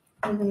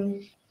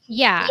layers.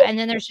 Yeah. And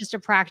then there's just a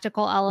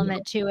practical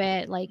element to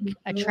it, like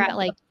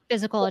like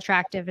physical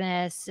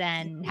attractiveness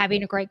and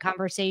having a great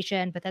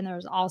conversation. But then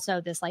there's also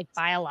this like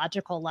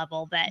biological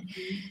level that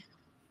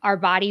our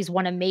bodies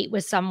want to mate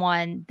with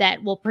someone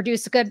that will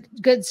produce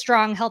good,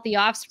 strong, healthy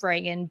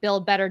offspring and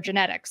build better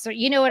genetics. So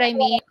you know what I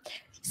mean?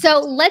 So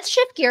let's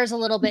shift gears a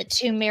little bit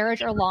to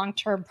marriage or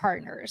long-term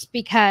partners,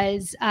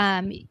 because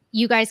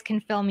you guys can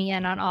fill me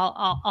in on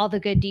all the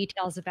good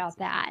details about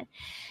that.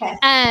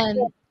 Okay.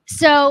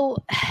 So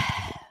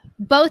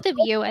both of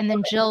you, and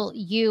then Jill,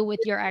 you with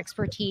your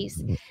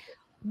expertise,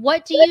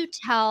 what is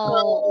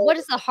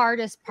the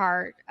hardest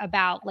part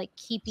about like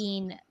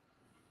keeping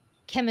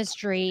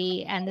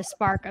chemistry and the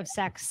spark of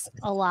sex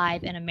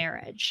alive in a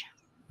marriage?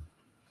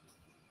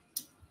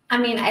 I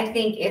mean, I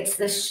think it's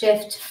the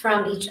shift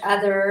from each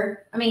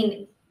other. I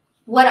mean,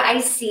 what I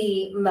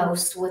see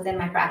most within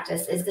my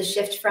practice is the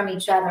shift from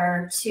each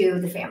other to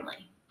the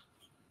family.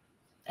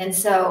 And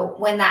so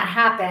when that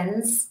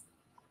happens,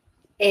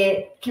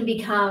 it can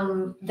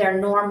become their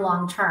norm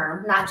long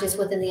term, not just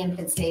within the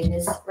infant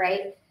stages,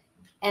 right?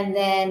 And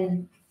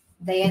then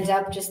they end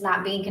up just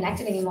not being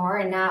connected anymore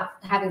and not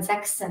having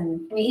sex.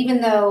 And I mean,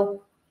 even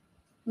though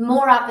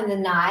more often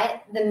than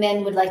not, the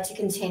men would like to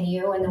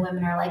continue and the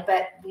women are like,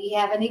 but we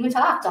haven't even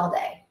talked all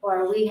day,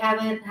 or we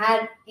haven't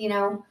had,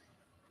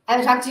 I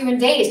haven't talked to you in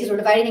days because we're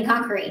dividing and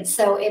conquering.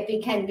 So it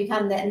can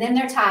become and then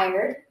they're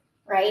tired,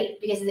 right?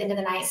 Because at the end of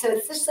the night. So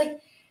it's just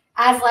like,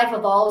 as life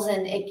evolves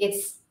and it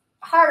gets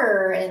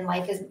harder and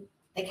life is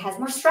like has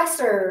more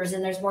stressors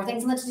and there's more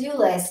things on the to-do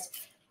list,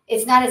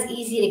 it's not as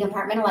easy to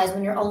compartmentalize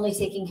when you're only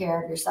taking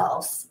care of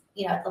yourselves,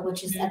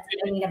 which is at the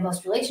beginning of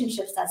most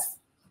relationships. That's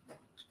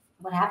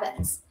what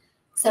happens.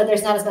 So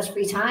there's not as much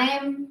free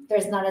time.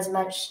 There's not as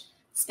much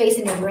space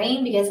in your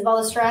brain because of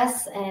all the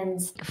stress.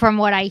 And from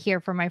what I hear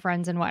from my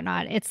friends and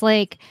whatnot, it's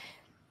like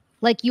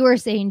you were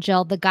saying,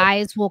 Jill, the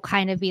guys will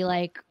kind of be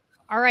like,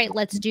 all right,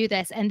 let's do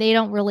this. And they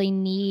don't really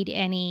need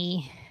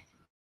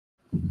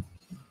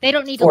they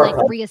don't need to like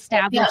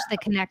reestablish the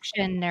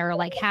connection or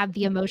like have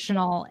the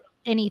emotional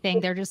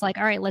anything. They're just like,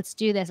 all right, let's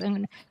do this.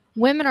 And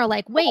women are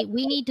like, wait,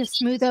 we need to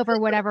smooth over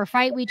whatever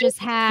fight we just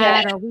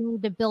had, or we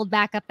need to build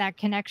back up that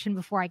connection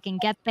before I can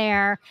get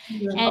there.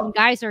 And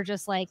guys are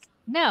just like,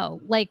 no,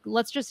 like,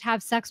 let's just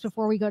have sex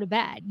before we go to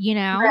bed,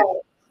 Right.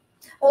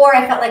 Or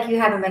I felt like you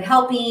haven't been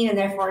helping and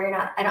therefore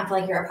I don't feel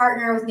like you're a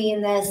partner with me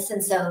in this.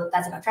 And so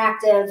that's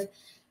unattractive.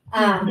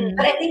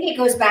 But I think it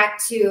goes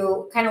back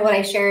to kind of what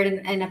I shared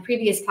in a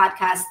previous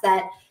podcast,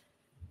 that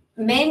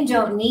men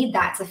don't need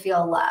that to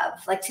feel love.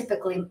 Like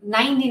typically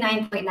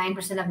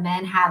 99.9% of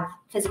men have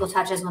physical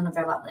touch as one of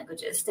their love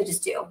languages. They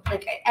just do.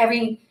 Like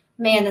every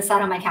man that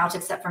sat on my couch,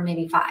 except for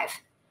maybe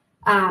 5,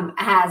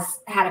 has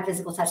had a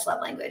physical touch love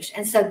language.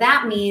 And so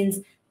that means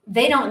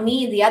they don't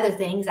need the other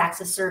things, acts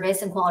of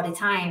service and quality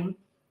time,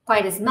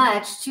 quite as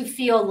much to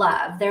feel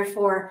love.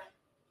 Therefore,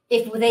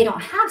 if they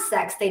don't have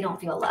sex, they don't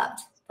feel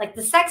loved. Like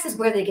the sex is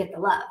where they get the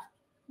love.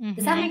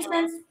 Does that make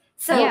sense?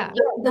 So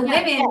the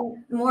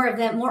women,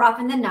 more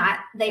often than not,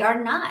 they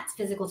are not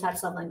physical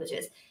touch love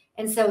languages.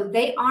 And so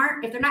they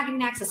aren't, if they're not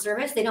getting acts of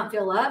service, they don't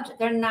feel loved.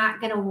 They're not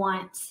going to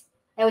want,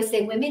 I always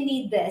say women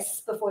need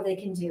this before they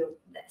can do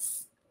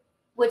this,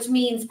 which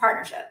means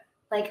partnership.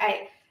 Like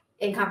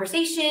in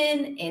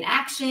conversation, in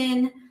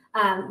action,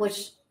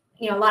 which,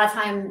 a lot of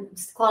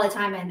times quality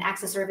time and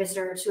acts of service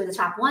are 2 of the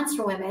top ones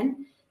for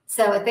women.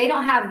 So if they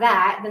don't have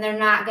that, then they're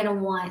not going to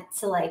want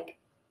to like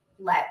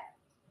let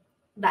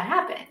that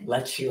happen.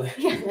 Let you in.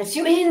 Yeah, let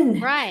you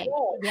in. Right.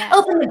 Yeah.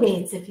 Open the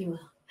gates, if you will.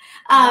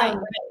 Right.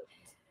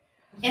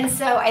 And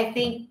so I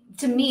think,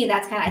 to me,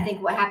 that's kind of, I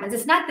think what happens.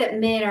 It's not that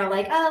men are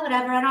like, oh,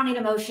 whatever, I don't need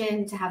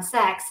emotion to have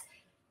sex.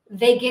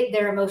 They get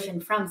their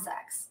emotion from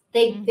sex.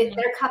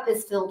 Their cup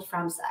is filled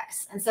from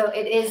sex. And so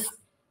it is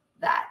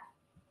that.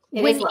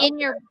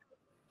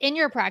 In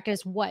your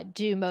practice, what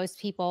do most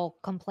people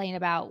complain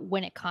about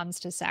when it comes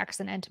to sex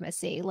and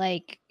intimacy?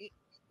 Like,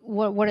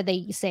 what are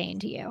they saying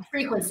to you?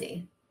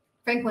 Frequency,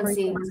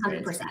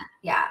 100%.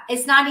 Yeah.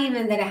 It's not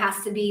even that it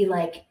has to be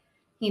like,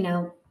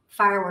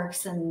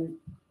 fireworks and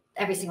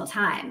every single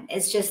time.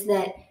 It's just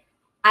that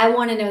I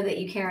want to know that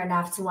you care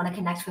enough to want to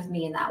connect with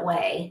me in that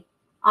way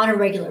on a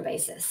regular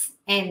basis.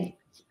 And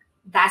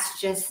that's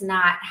just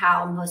not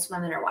how most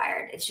women are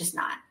wired. It's just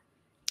not.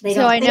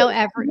 So I know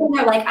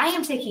they're like, I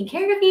am taking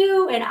care of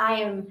you and I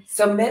am.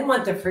 So men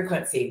want the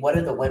frequency. What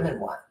do the women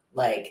want?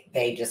 Like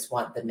they just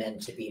want the men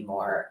to be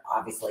more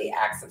obviously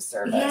acts of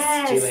service.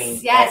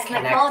 Yes.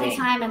 Like quality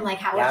time and like,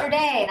 how was your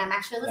day? And I'm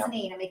actually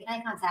listening and making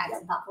eye contact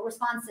and thoughtful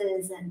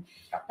responses. And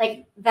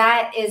like,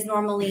 that is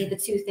normally the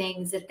 2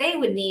 things that they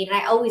would need. And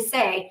I always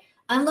say,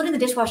 unloading the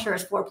dishwasher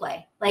is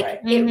foreplay.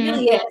 Like it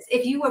really is.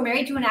 If you were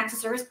married to an acts of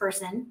service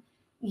person,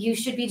 you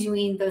should be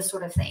doing those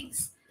sort of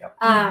things.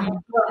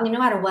 Well, no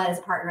matter what, as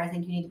a partner, I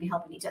think you need to be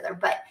helping each other.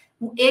 But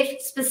if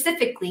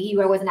specifically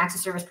you are with an acts of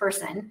service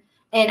person,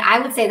 and I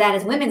would say that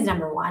is women's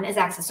number 1 is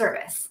acts of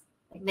service.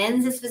 Like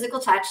men's is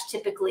physical touch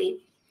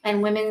typically,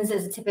 and women's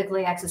is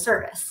typically acts of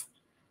service.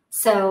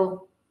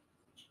 So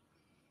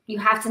you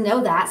have to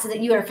know that so that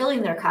you are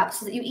filling their cup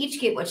so that you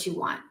each get what you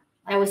want.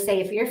 I always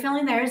say if you're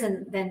filling theirs,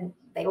 and then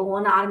they will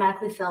want to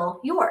automatically fill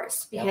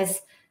yours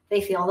because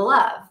they feel the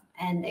love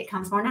and it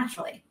comes more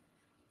naturally.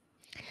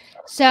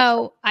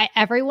 So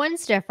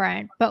everyone's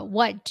different, but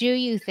what do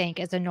you think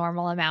is a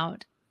normal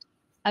amount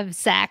of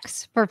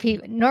sex for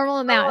people? Normal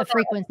amount of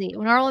frequency,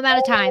 normal amount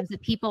of times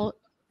that people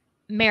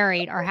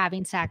married are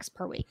having sex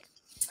per week?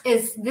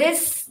 Is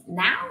this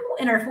now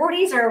in our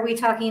 40s, or are we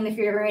talking if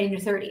you're married in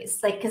your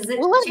 30s? Like, because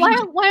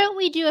why don't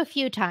we do a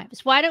few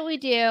times? Why don't we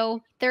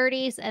do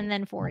 30s and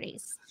then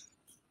 40s?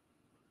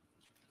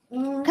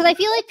 Because I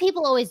feel like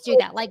people always do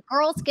that. Like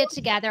girls get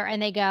together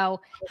and they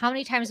go, how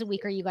many times a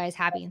week are you guys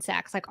having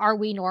sex? Like, are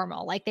we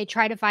normal? Like they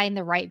try to find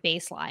the right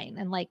baseline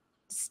and like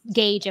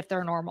gauge if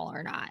they're normal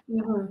or not.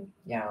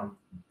 Yeah.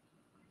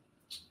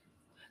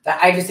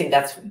 I just think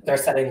they're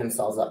setting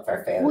themselves up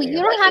for failure. Well, you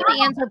don't have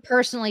to answer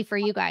personally for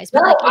you guys.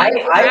 But no,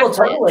 I will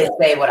totally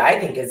say what I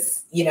think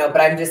is,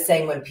 but I'm just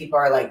saying when people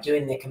are like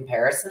doing the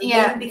comparison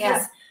thing,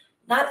 because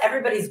not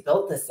everybody's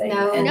built the same.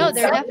 No,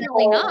 they're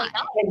definitely not.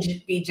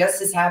 Can be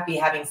just as happy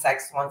having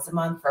sex once a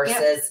month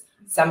versus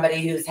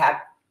somebody who's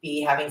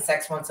happy having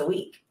sex once a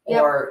week.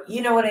 Or,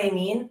 you know what I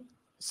mean?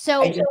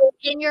 So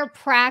in your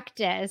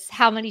practice,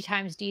 how many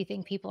times do you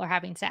think people are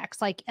having sex?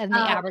 Like in the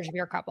average of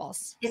your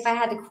couples? If I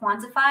had to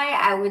quantify,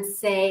 I would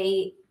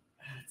say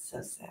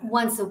So sad.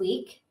 once a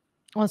week.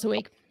 Once a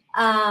week.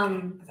 I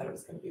thought it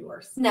was going to be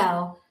worse.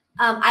 No.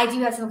 I do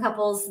have some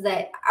couples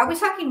that, are we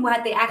talking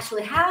what they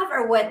actually have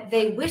or what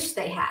they wish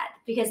they had?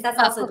 Because that's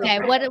also okay.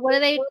 different. What do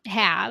they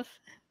have?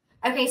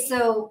 Okay,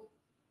 so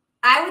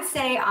I would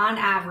say on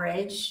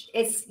average,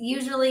 it's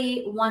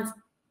usually once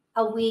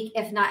a week,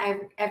 if not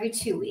every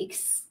 2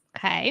 weeks.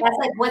 Okay. That's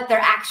like what they're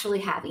actually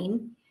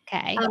having.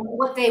 Okay.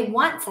 What they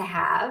want to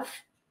have,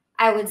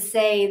 I would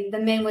say the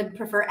men would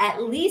prefer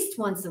at least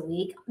once a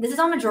week. This is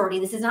all majority.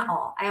 This is not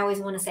all. I always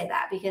want to say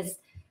that because,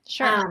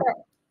 Sure.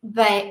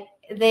 But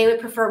they would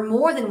prefer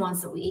more than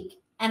once a week.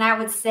 And I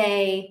would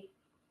say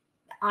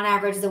on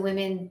average, the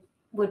women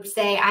would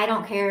say, I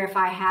don't care if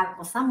I have,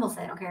 well, some will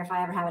say, I don't care if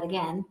I ever have it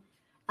again.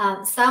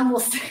 Some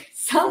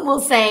will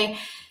say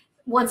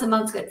once a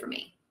month's good for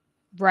me.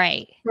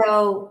 Right.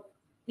 So,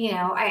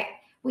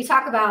 we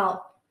talk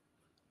about.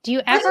 Do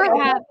you ever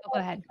have, go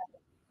ahead.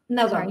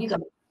 No, Sorry. you go.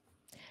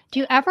 Do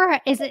you ever,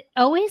 is it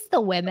always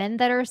the women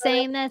that are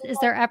saying this? Is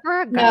there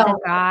ever the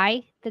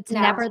guy that's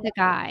never the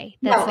guy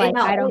that's I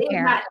don't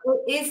care?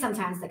 It is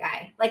sometimes the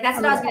guy. Like, that's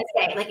what I was going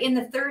to say. Like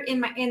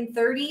in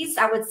 30s,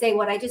 I would say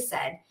what I just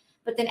said.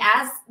 But then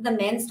as the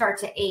men start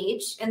to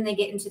age and they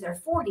get into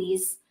their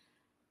 40s,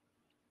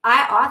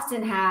 I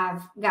often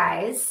have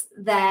guys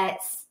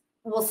that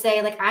will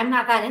say, like, I'm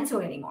not that into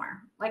it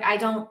anymore. Like, I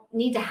don't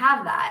need to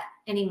have that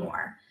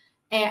anymore.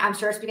 And I'm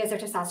sure it's because their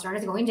testosterone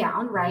is going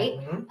down, right?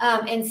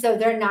 Mm-hmm. And so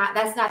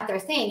that's not their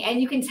thing.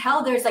 And you can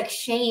tell there's like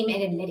shame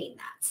in admitting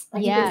that.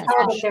 Like, yes, you can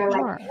tell that they're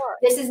like,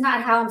 this is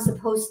not how I'm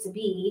supposed to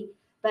be,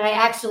 but I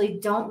actually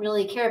don't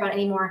really care about it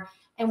anymore.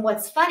 And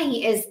what's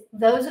funny is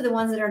those are the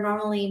ones that are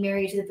normally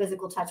married to the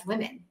physical touch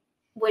women,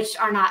 which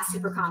are not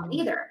super common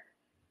either.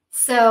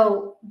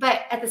 So,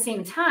 but at the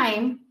same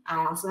time,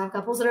 I also have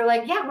couples that are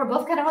like, yeah, we're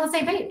both kind of on the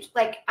same page.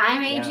 Like,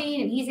 I'm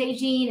aging and he's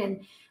aging,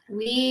 and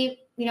we,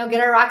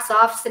 get our rocks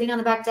off sitting on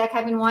the back deck,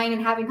 having wine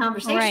and having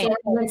conversation, right.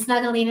 and then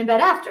snuggling in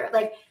bed after.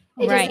 Like,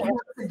 it right. doesn't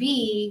have to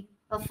be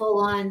a full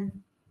on,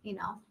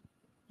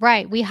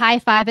 Right. We high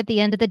five at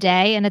the end of the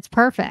day and it's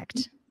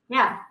perfect.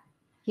 Yeah.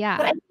 Yeah.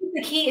 But I think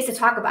the key is to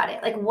talk about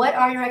it. Like, what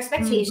are your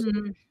expectations?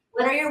 Mm-hmm.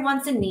 What are your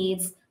wants and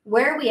needs?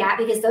 Where are we at?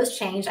 Because those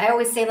change. I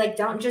always say, like,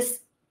 don't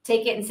just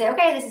take it and say,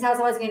 okay, this is how it's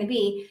always going to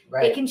be.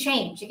 Right. It can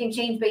change. It can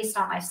change based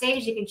on life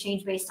stage. It can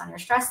change based on your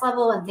stress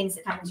level and things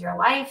that come into your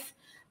life.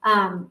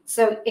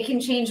 So it can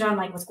change on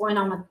like what's going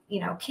on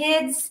with,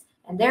 kids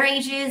and their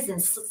ages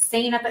and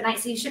staying up at night.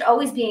 So you should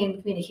always be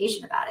in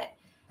communication about it.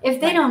 If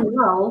they don't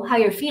know how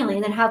you're feeling,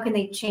 then how can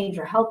they change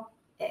or help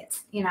it,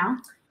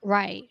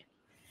 Right.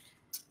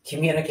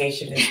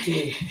 Communication is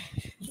key.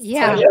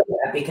 Yeah.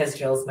 Because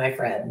Jill's my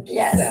friend.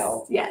 Yes.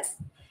 So. Yes.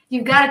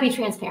 You've got to be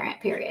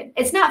transparent, period.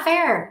 It's not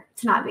fair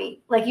to not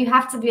be. Like, you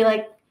have to be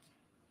like,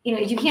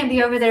 you can't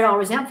be over there all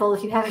resentful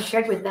if you haven't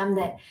shared with them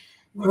that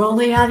we're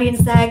only having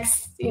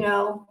sex,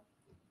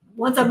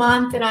 once a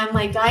month, and I'm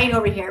like dying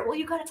over here. Well,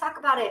 you got to talk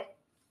about it.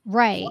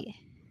 Right.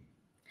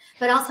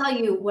 But I'll tell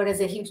you what is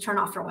a huge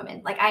turnoff for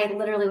women. Like, I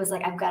literally was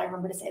like, I've got to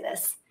remember to say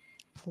this.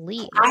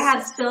 Please. I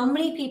have so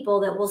many people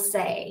that will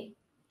say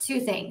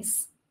two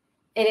things.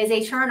 It is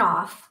a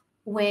turnoff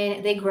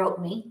when they grope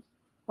me,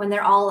 when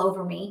they're all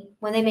over me,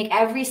 when they make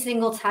every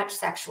single touch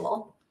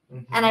sexual.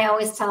 Mm-hmm. And I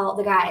always tell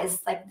the guys,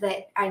 like,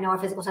 that I know our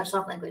physical touch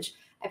love language.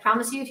 I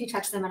promise you, if you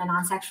touch them in a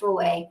non-sexual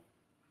way,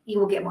 you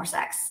will get more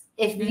sex.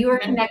 If you are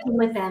connecting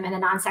with them in a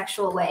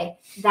non-sexual way,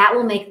 that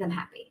will make them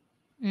happy.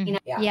 Mm-hmm.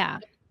 Yeah.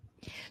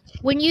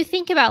 When you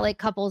think about like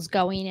couples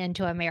going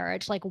into a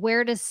marriage, like,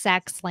 where does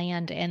sex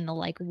land in the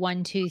like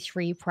 1, 2,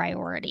 3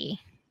 priority?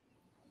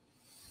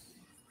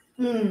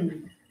 For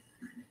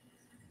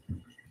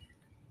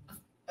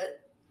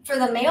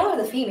the male or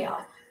the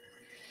female?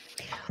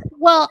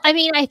 Well, I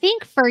mean, I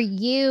think for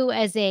you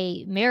as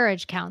a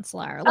marriage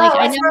counselor, like,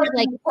 I know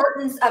like the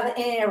importance of it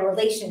in a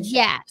relationship.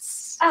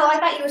 Yes. Oh, I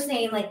thought you were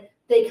saying like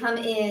they come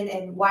in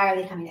and why are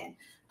they coming in?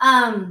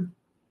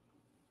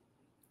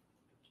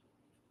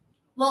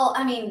 Well,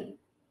 I mean,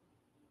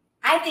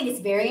 I think it's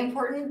very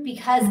important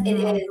because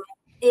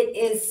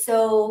it's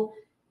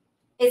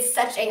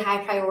such a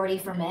high priority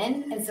for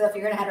men. And so if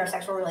you're in a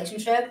heterosexual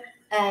relationship,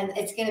 and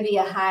it's going to be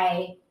a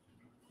high,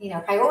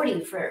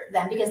 priority for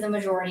them because the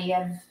majority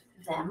of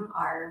them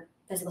are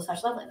physical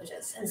touch love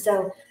languages. And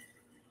so,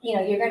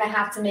 you're going to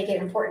have to make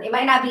it important. It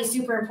might not be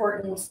super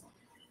important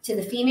to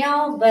the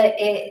female, but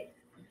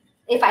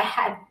if I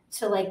had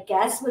to like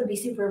guess, would be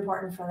super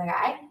important for the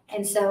guy.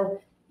 And so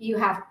you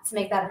have to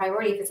make that a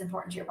priority if it's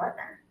important to your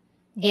partner.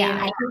 Yeah. And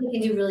I think we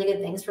can do really good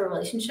things for a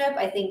relationship.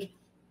 I think,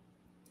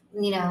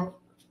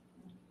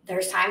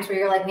 there's times where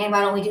you're like, man,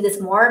 why don't we do this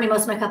more? I mean,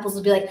 most of my couples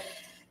will be like,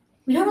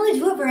 we don't really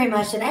do it very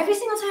much. And every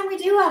single time we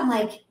do, I'm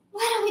like,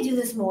 why don't we do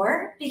this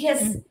more?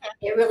 Because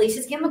it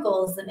releases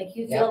chemicals that make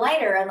you feel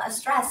lighter and less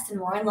stressed and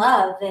more in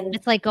love. And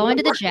it's like going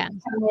to the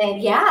gym.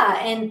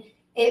 And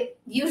it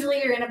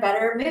usually you're in a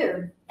better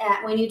mood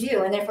when you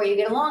do, and therefore you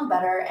get along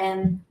better.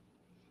 And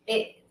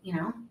it,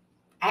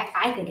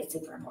 I think it's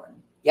super important.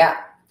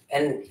 Yeah.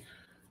 And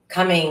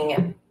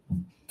coming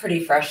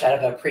pretty fresh out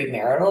of a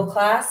premarital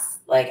class.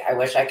 Like, I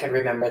wish I could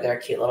remember their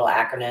cute little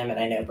acronym, and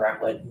I know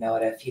Brent would know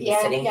it if he was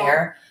sitting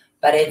here.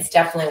 But it's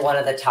definitely one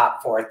of the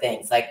top 4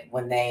 things. Like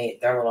when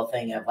their little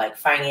thing of like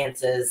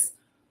finances,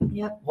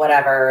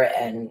 whatever,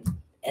 and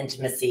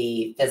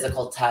intimacy,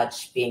 physical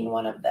touch being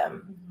one of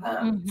them.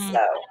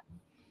 So,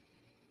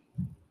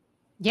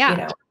 yeah. You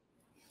know.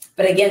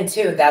 But again,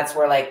 too, that's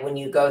where like when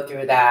you go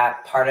through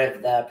that part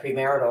of the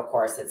premarital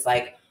course, it's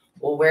like,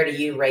 well, where do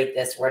you rate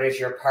this? Where does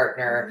your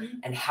partner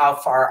and how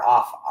far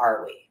off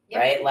are we?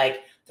 Right?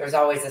 Like there's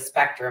always a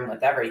spectrum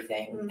with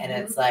everything. And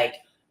it's like,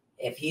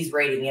 if he's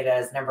rating it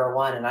as number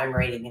 1 and I'm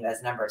rating it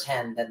as number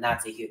 10, then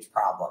that's a huge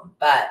problem.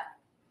 But,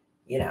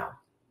 you know,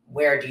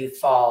 where do you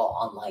fall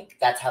on like,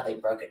 that's how they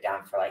broke it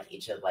down for like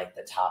each of like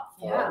the top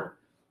 4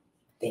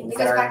 things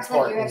that are back to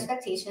important. like your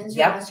expectations,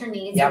 your wants, your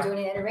needs, and doing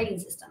it in a rating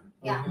system.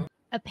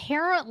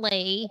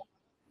 Apparently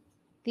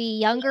the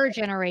younger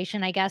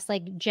generation, I guess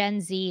like Gen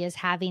Z, is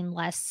having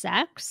less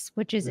sex,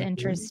 which is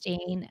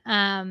interesting.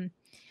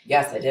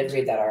 Yes, I did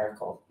read that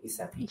article you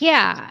sent me.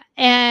 Yeah.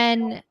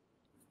 And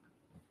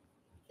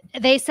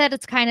they said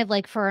it's kind of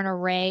like for an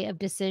array of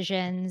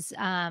decisions,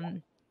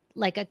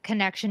 like a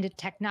connection to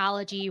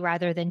technology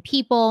rather than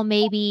people.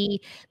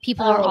 Maybe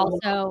people are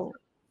also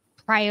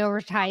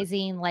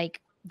prioritizing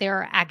like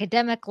their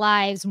academic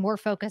lives, more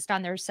focused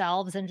on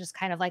themselves and just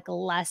kind of like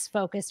less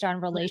focused on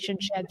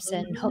relationships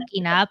and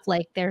hooking up.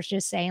 Like there's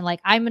just saying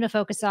like, I'm going to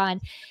focus on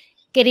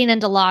getting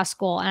into law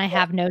school and I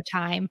have no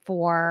time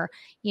for,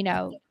 you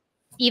know,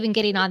 even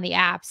getting on the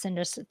apps and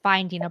just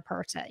finding a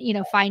person, you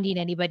know, finding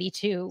anybody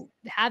to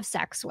have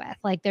sex with.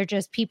 Like they're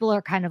just, people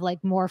are kind of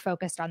like more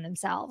focused on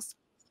themselves.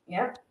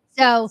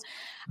 So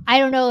I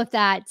don't know if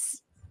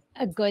that's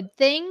a good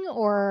thing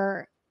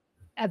or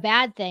a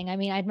bad thing. I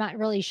mean, I'm not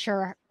really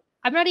sure.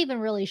 I'm not even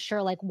really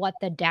sure like what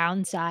the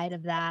downside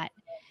of that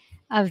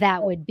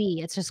would be.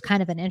 It's just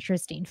kind of an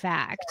interesting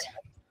fact.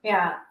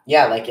 Yeah,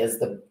 like is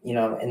the, you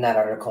know, in that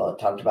article it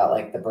talked about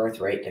like the birth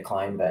rate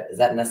decline, but is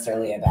that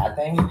necessarily a bad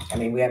thing? I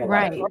mean, we have a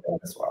lot of people in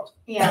this world.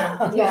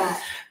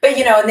 But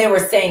you know, and they were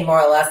saying more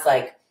or less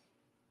like,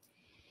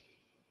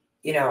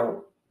 you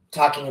know,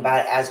 talking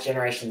about as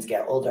generations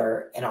get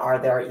older, and are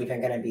there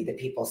even going to be the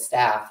people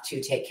staff to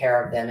take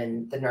care of them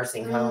in the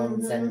nursing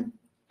homes, and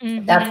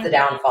that's the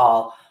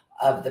downfall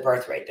of the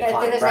birth rate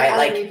decline, right?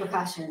 Like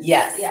repercussions.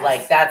 Yes,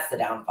 like that's the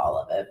downfall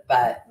of it.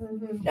 But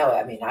no,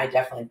 I mean, I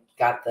definitely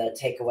got the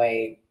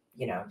takeaway,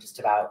 you know, just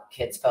about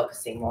kids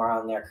focusing more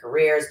on their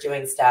careers,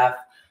 doing stuff.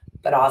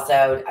 But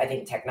also, I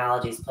think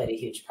technology's played a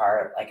huge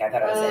part. Like I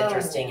thought it was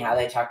interesting how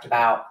they talked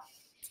about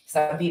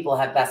some people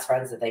have best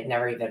friends that they've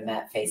never even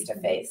met face to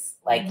face,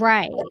 like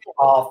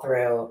all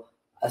through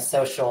a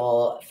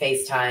social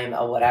FaceTime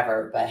or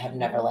whatever, but have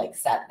never like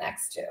sat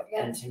next to.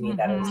 And to me,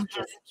 that is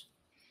just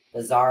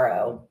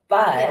bizarro.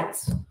 But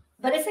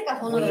it's like a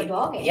whole other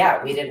ballgame.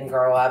 Yeah, we didn't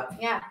grow up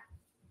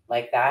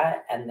like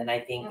that. And then I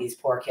think these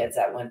poor kids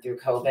that went through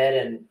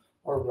COVID and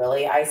were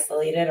really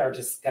isolated are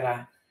just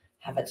gonna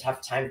have a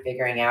tough time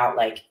figuring out,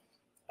 like,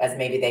 as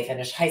maybe they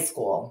finish high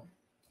school.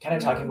 Kind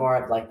of talking more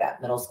of like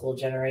that middle school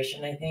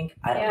generation, I think.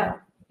 I don't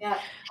know.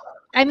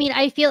 I mean,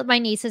 I feel my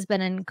niece has been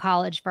in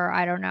college for,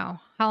 I don't know,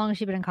 how long has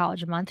she been in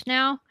college? A month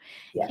now?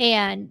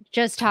 And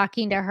just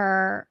talking to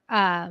her,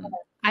 I'm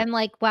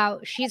like, wow,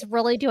 she's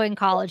really doing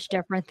college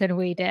different than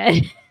we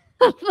did.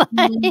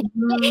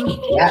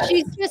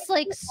 She's just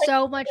like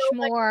so much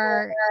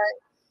more.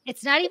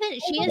 It's not even,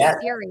 she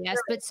is serious,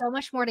 but so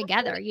much more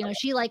together. You know,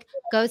 she like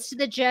goes to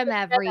the gym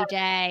every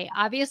day.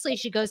 Obviously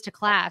she goes to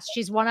class.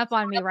 She's one up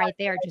on me right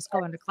there, just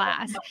going to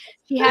class.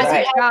 She has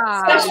a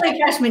job. Especially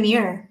freshman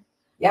year.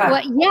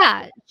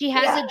 She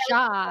has a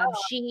job.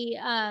 She,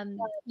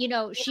 you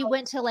know, she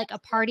went to like a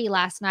party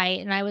last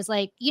night and I was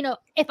like, you know,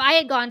 if I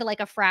had gone to like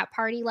a frat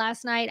party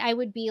last night, I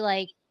would be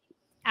like,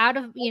 out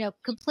of, you know,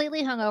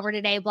 completely hungover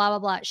today, blah, blah,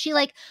 blah. She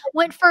like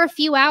went for a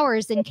few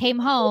hours and came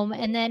home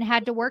and then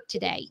had to work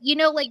today. You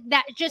know, like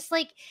that, just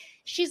like,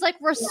 she's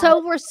like, we're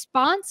so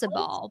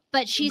responsible,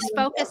 but she's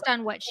focused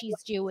on what she's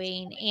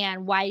doing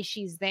and why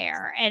she's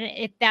there.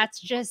 And that's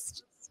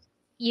just,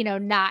 you know,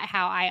 not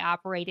how I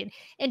operated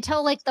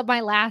until like my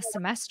last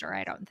semester,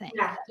 I don't think,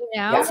 you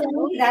know? To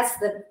me, that's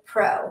the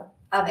pro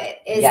of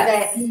it is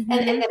that, and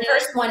the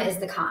first one is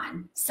the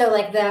con. So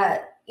like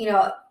the, you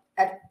know,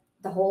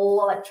 the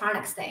whole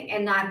electronics thing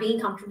and not being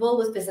comfortable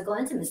with physical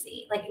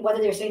intimacy, like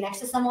whether they're sitting next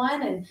to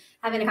someone and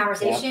having a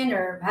conversation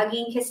or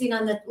hugging, kissing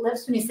on the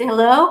lips when you say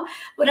hello,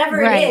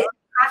 whatever it is, you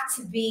have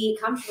to be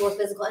comfortable with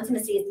physical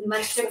intimacy. It's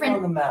much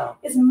different.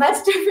 It's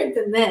much different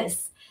than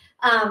this.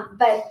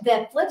 But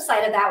the flip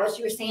side of that, what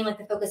you were saying, like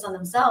the focus on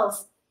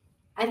themselves,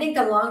 I think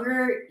the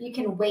longer you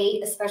can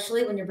wait,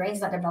 especially when your brain's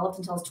not developed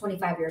until it's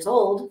 25 years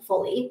old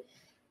fully,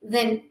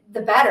 then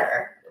the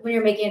better when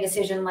you're making a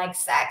decision like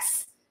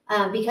sex.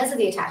 Because of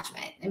the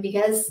attachment and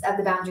because of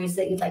the boundaries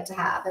that you'd like to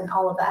have and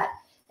all of that.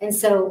 And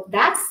so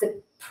that's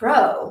the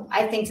pro,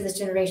 I think, to this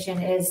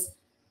generation is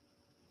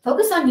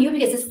focus on you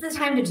because this is the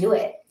time to do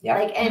it.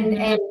 Like,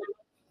 and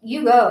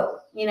you go,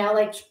 you know,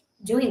 like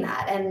doing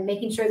that and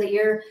making sure that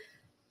you're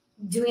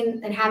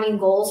doing and having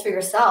goals for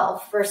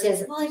yourself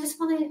versus, well, I just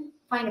want to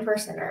find a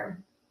person,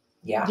 or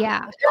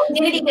Yeah.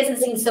 identity doesn't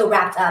seem so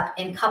wrapped up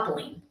in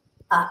coupling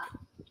up.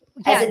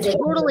 Yeah,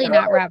 totally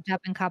not wrapped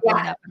up in coupling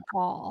up at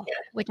all,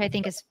 which I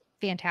think is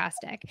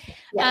fantastic.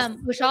 Yes.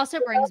 Which also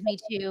brings me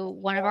to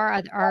one of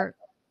our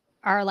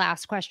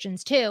last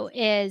questions too,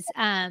 is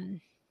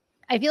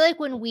I feel like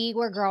when we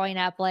were growing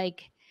up,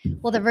 like,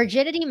 well, the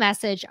virginity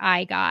message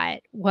I got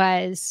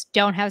was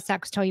don't have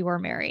sex till you were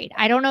married.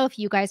 I don't know if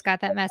you guys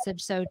got that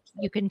message, so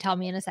you can tell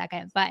me in a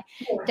second, but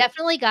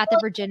definitely got the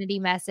virginity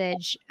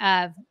message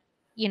of,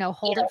 you know,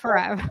 hold it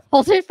forever,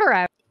 hold it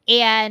forever.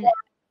 And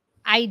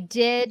I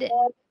did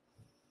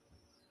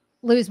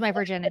lose my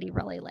virginity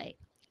really late.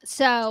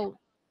 So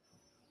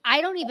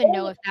I don't even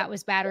know if that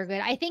was bad or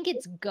good. I think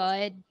it's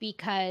good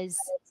because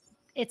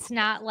it's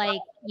not like,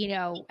 you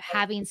know,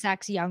 having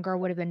sex younger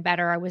would have been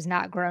better. I was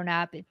not grown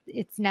up.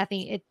 It's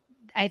nothing.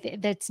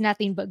 That's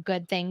nothing but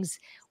good things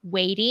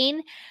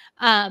waiting.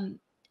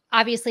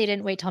 Obviously I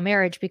didn't wait till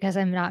marriage because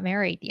I'm not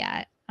married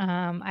yet.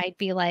 I'd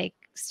be like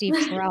Steve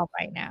Carell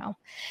right now.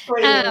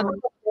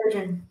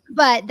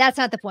 But that's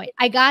not the point.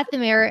 I got the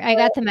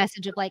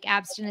message of like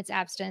abstinence,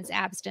 abstinence,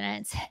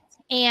 abstinence.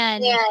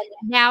 And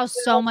now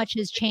so much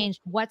has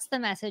changed. What's the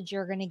message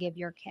you're going to give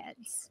your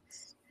kids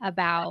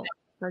about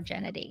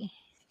virginity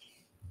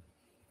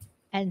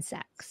and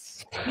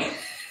sex?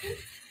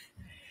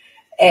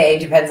 A,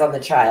 depends on the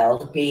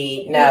child.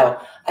 B,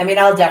 no. I mean,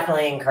 I'll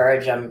definitely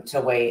encourage them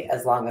to wait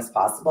as long as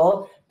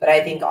possible. But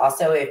I think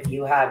also if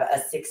you have a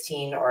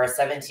 16 or a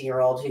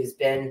 17-year-old who's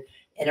been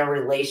in a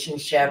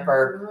relationship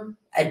or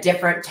a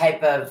different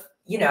type of,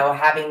 you know,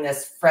 having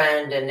this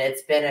friend and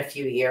it's been a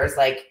few years,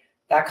 like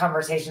that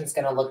conversation is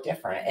going to look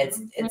different.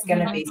 It's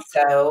going to be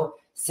so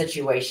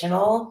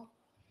situational.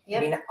 I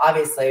mean,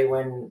 obviously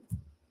when,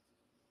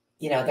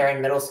 you know, they're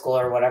in middle school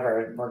or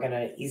whatever, we're going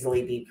to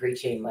easily be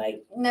preaching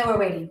like, no, we're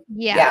waiting.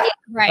 Yeah.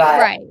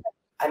 Right.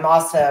 I'm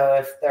also,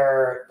 if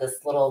they're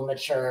this little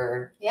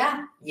mature,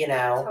 you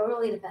know,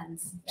 totally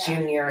depends.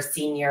 Junior,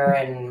 senior,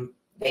 and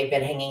they've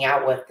been hanging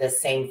out with the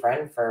same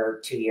friend for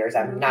 2 years,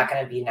 I'm not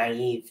going to be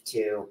naive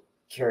to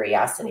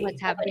curiosity.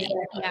 What's happening?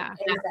 Exactly. Yeah.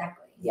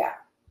 Exactly. Yeah.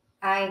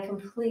 I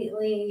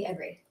completely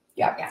agree.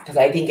 Yeah. Because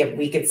I think if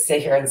we could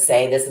sit here and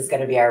say this is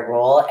going to be our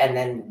rule, and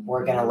then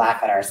we're going to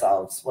laugh at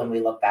ourselves when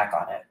we look back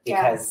on it,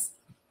 because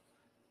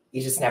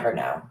you just never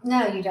know.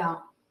 No, you don't.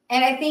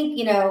 And I think,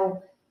 you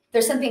know,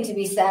 there's something to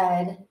be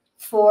said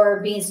for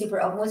being super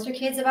open with your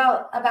kids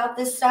about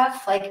this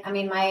stuff. Like, I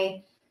mean,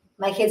 my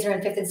kids are in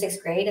 5th and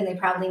 6th grade, and they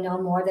probably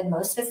know more than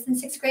most 5th and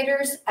 6th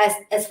graders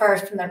as far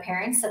as from their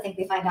parents. I think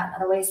they find out in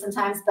other ways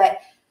sometimes, but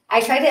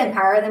I try to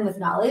empower them with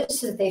knowledge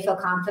so that they feel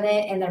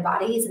confident in their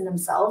bodies and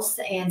themselves.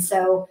 And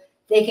so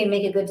they can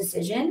make a good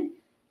decision.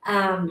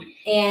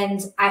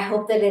 And I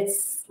hope that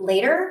it's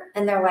later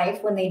in their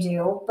life when they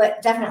do,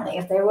 but definitely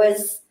if there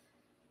was,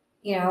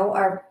 you know,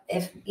 or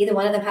if either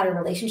one of them had a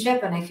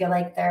relationship and I feel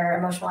like their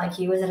emotional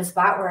IQ was at a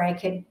spot where I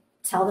could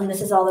tell them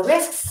this is all the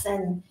risks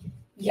and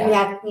you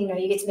get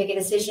to make a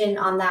decision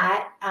on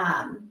that.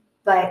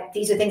 But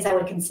these are things I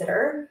would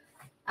consider.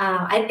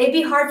 It'd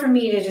be hard for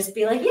me to just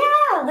be like,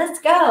 yeah,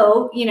 let's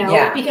go, you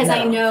know, because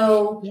I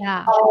know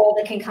all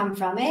that can come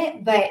from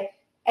it. But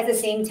at the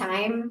same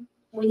time,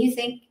 when you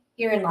think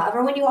you're in love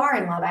or when you are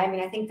in love, I mean,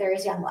 I think there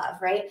is young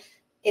love, right?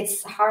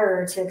 It's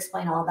harder to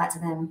explain all of that to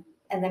them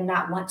and then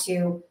not want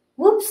to,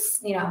 whoops,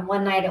 you know,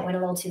 one night it went a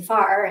little too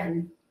far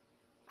and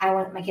I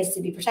want my kids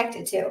to be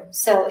protected too.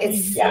 So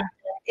it's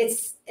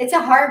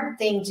a hard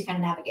thing to kind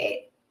of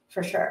navigate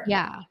for sure.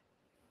 Yeah.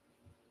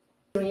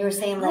 When you were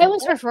saying like, I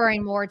was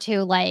referring more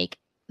to like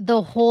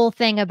the whole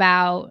thing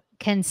about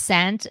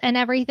consent and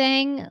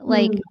everything.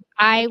 Like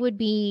I would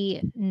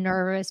be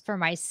nervous for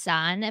my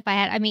son if I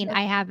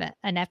have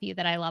a nephew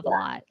that I love a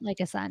lot, like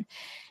a son.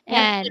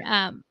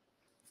 And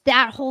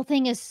that whole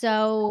thing is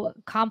so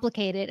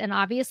complicated and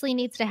obviously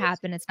needs to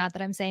happen. It's not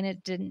that I'm saying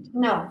it didn't.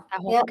 No, that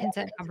whole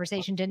consent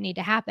conversation didn't need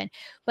to happen,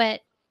 but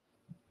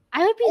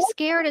I would be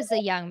scared as a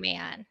young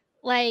man.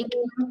 Like,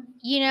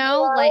 you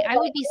know, like I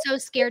would be so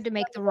scared to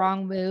make the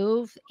wrong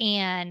move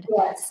and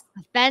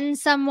offend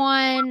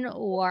someone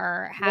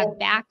or have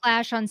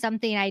backlash on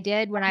something I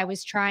did when I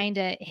was trying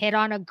to hit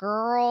on a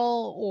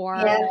girl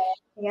or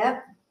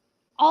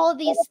all of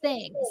these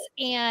things.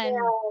 And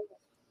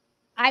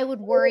I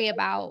would worry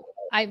about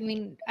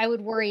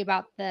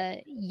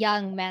the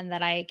young men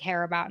that I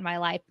care about in my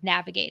life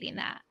navigating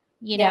that,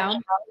 you know?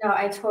 No,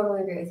 I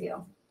totally agree with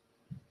you.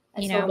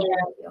 I totally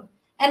agree with you.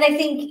 And I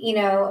think, you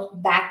know,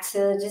 back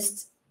to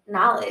just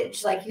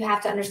knowledge, like you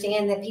have to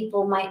understand that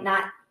people might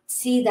not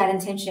see that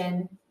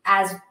intention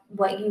as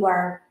what you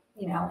are,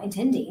 you know,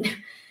 intending.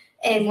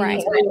 And you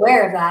need to be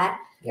aware of that.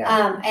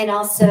 And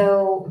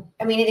also,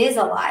 I mean, it is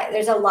a lie.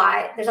 There's a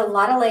lot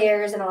of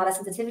layers and a lot of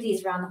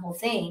sensitivities around the whole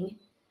thing.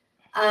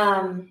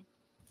 And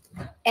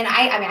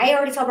I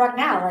already tell Brock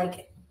now,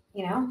 like,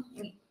 you know,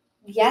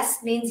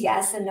 yes means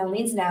yes and no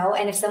means no.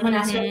 And if someone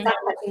asks you to stop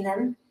touching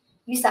them,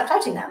 you stop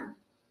touching them.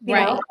 You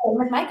know, same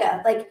with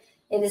Micah. Like,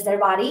 it is their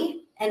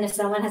body. And if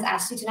someone has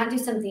asked you to not do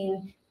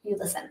something, you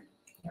listen.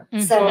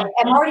 So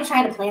I'm already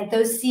trying to plant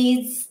those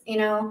seeds, you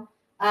know,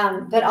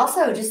 but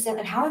also just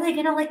how are they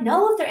going to like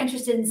know if they're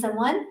interested in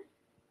someone,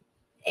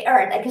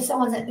 or like if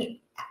someone's,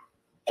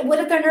 what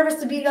if they're nervous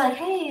to be like,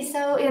 hey,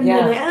 so, and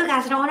they're like, oh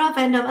gosh, I don't want to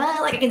offend them.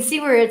 Like I can see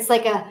where it's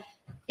like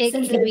it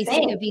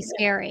could be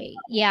scary.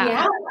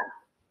 Yeah.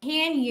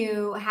 Can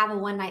you have a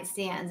one night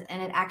stand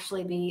and it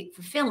actually be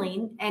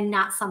fulfilling and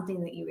not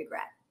something that you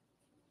regret?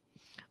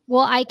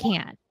 Well, I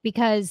can't,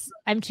 because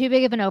I'm too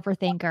big of an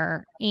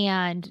overthinker,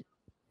 and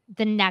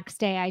the next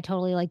day I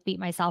totally like beat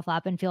myself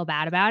up and feel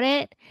bad about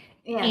it.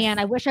 Yes. And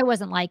I wish I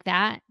wasn't like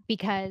that,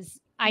 because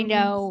I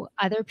know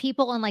other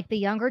people in like the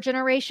younger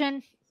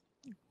generation,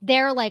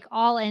 they're like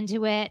all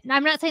into it. And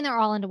I'm not saying they're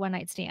all into one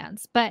night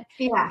stands, but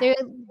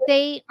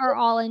they are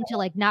all into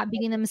like not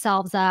beating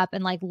themselves up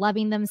and like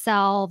loving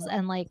themselves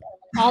and like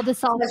all the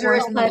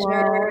self-worth in the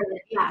world.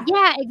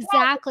 Yeah,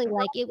 exactly.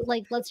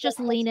 Like let's just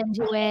lean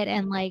into it,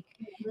 and like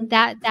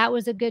that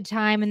was a good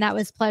time and that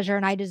was pleasure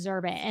and I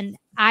deserve it. And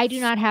I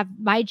do not have,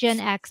 my Gen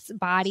X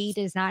body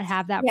does not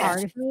have that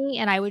part of me,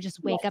 and I would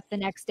just wake up the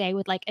next day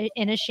with like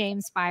in a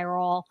shame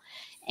spiral.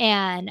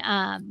 And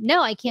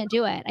no, I can't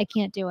do it. I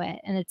can't do it.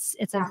 And it's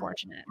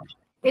unfortunate.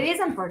 It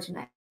is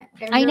unfortunate.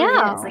 I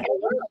know. Like,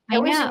 I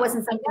wish it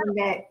wasn't something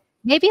that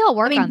maybe I'll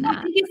work on that.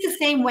 I think it's the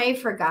same way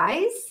for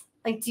guys.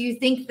 Like, do you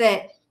think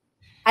that,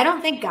 I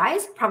don't think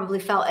guys probably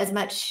felt as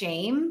much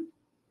shame,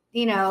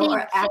 you know,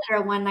 or after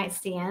a one night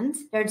stand,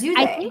 or do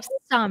they? I think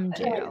some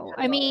do.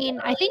 I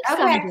mean, I think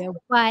some do,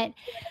 but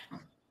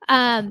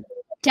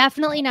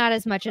definitely not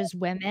as much as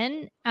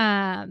women.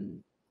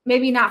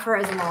 Maybe not for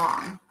as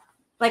long.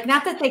 Like,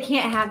 not that they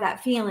can't have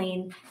that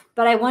feeling,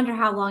 but I wonder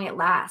how long it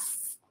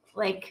lasts.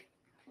 Like,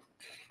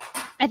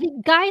 I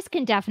think guys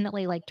can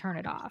definitely like turn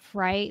it off,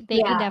 right?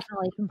 They can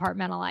definitely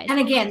compartmentalize. And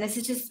again, this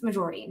is just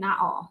majority, not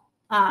all.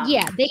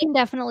 Yeah, they can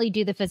definitely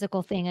do the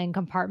physical thing and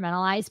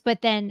compartmentalize, but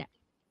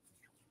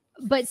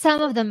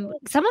some of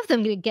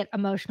them get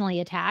emotionally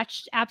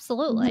attached.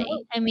 Absolutely.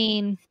 I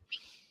mean,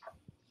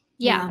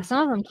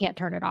 some of them can't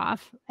turn it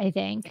off, I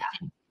think.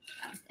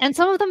 And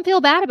some of them feel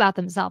bad about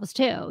themselves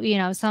too. You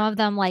know, some of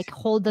them like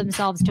hold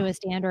themselves to a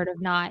standard of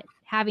not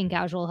having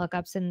casual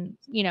hookups, and,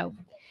 you know,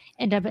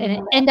 end up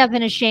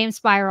in a shame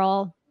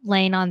spiral,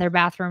 laying on their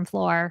bathroom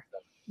floor.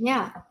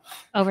 Yeah.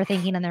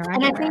 Overthinking in their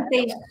underwear. And I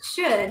think they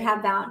should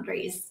have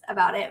boundaries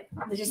about it.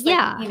 They're just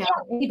like, you know,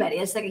 anybody,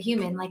 it's like a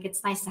human. Like,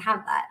 it's nice to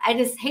have that. I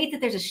just hate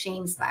that there's a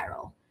shame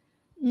spiral.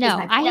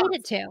 No, I hate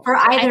it too. For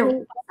either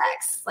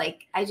sex.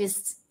 Like, I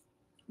just,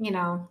 you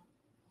know,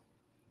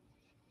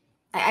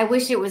 I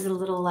wish it was a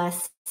little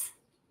less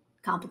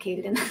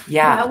complicated in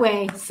that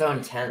way. So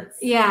intense.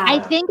 Yeah. I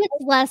think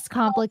it's less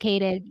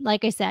complicated.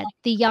 Like I said,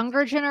 the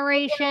younger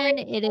generation,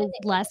 it is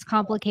less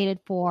complicated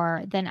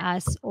for than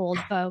us old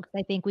folks.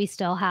 I think we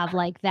still have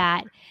like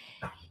that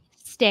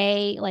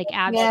stay like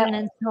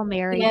abstinence till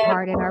married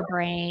part in our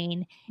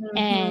brain.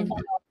 And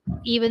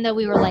even though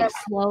we were like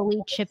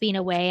slowly chipping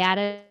away at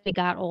it, we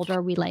got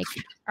older, we like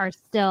are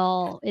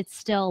still, it's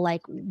still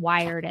like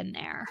wired in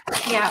there.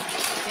 Yeah,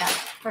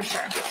 for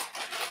sure.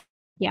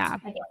 Yeah. I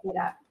can see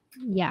that.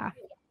 Yeah.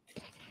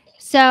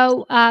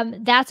 So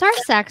that's our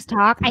sex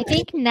talk. I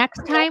think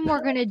next time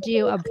we're going to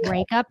do a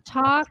breakup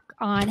talk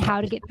on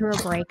how to get through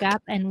a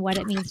breakup and what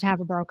it means to have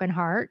a broken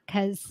heart,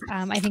 because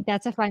I think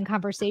that's a fun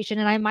conversation,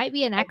 and I might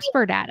be an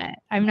expert at it.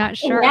 I'm not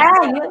sure. Yeah,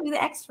 you might be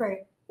the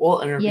expert.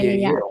 We'll interview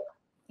you.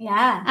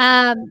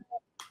 Yeah.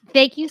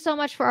 Thank you so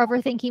much for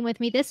overthinking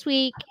with me this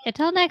week.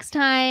 Until next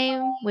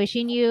time,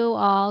 wishing you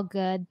all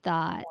good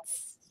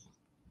thoughts.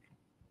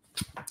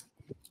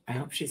 I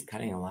hope she's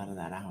cutting a lot of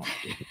that out.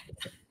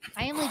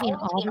 I am leaving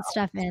all the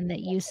stuff in that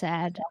you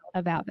said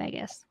about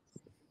Vegas.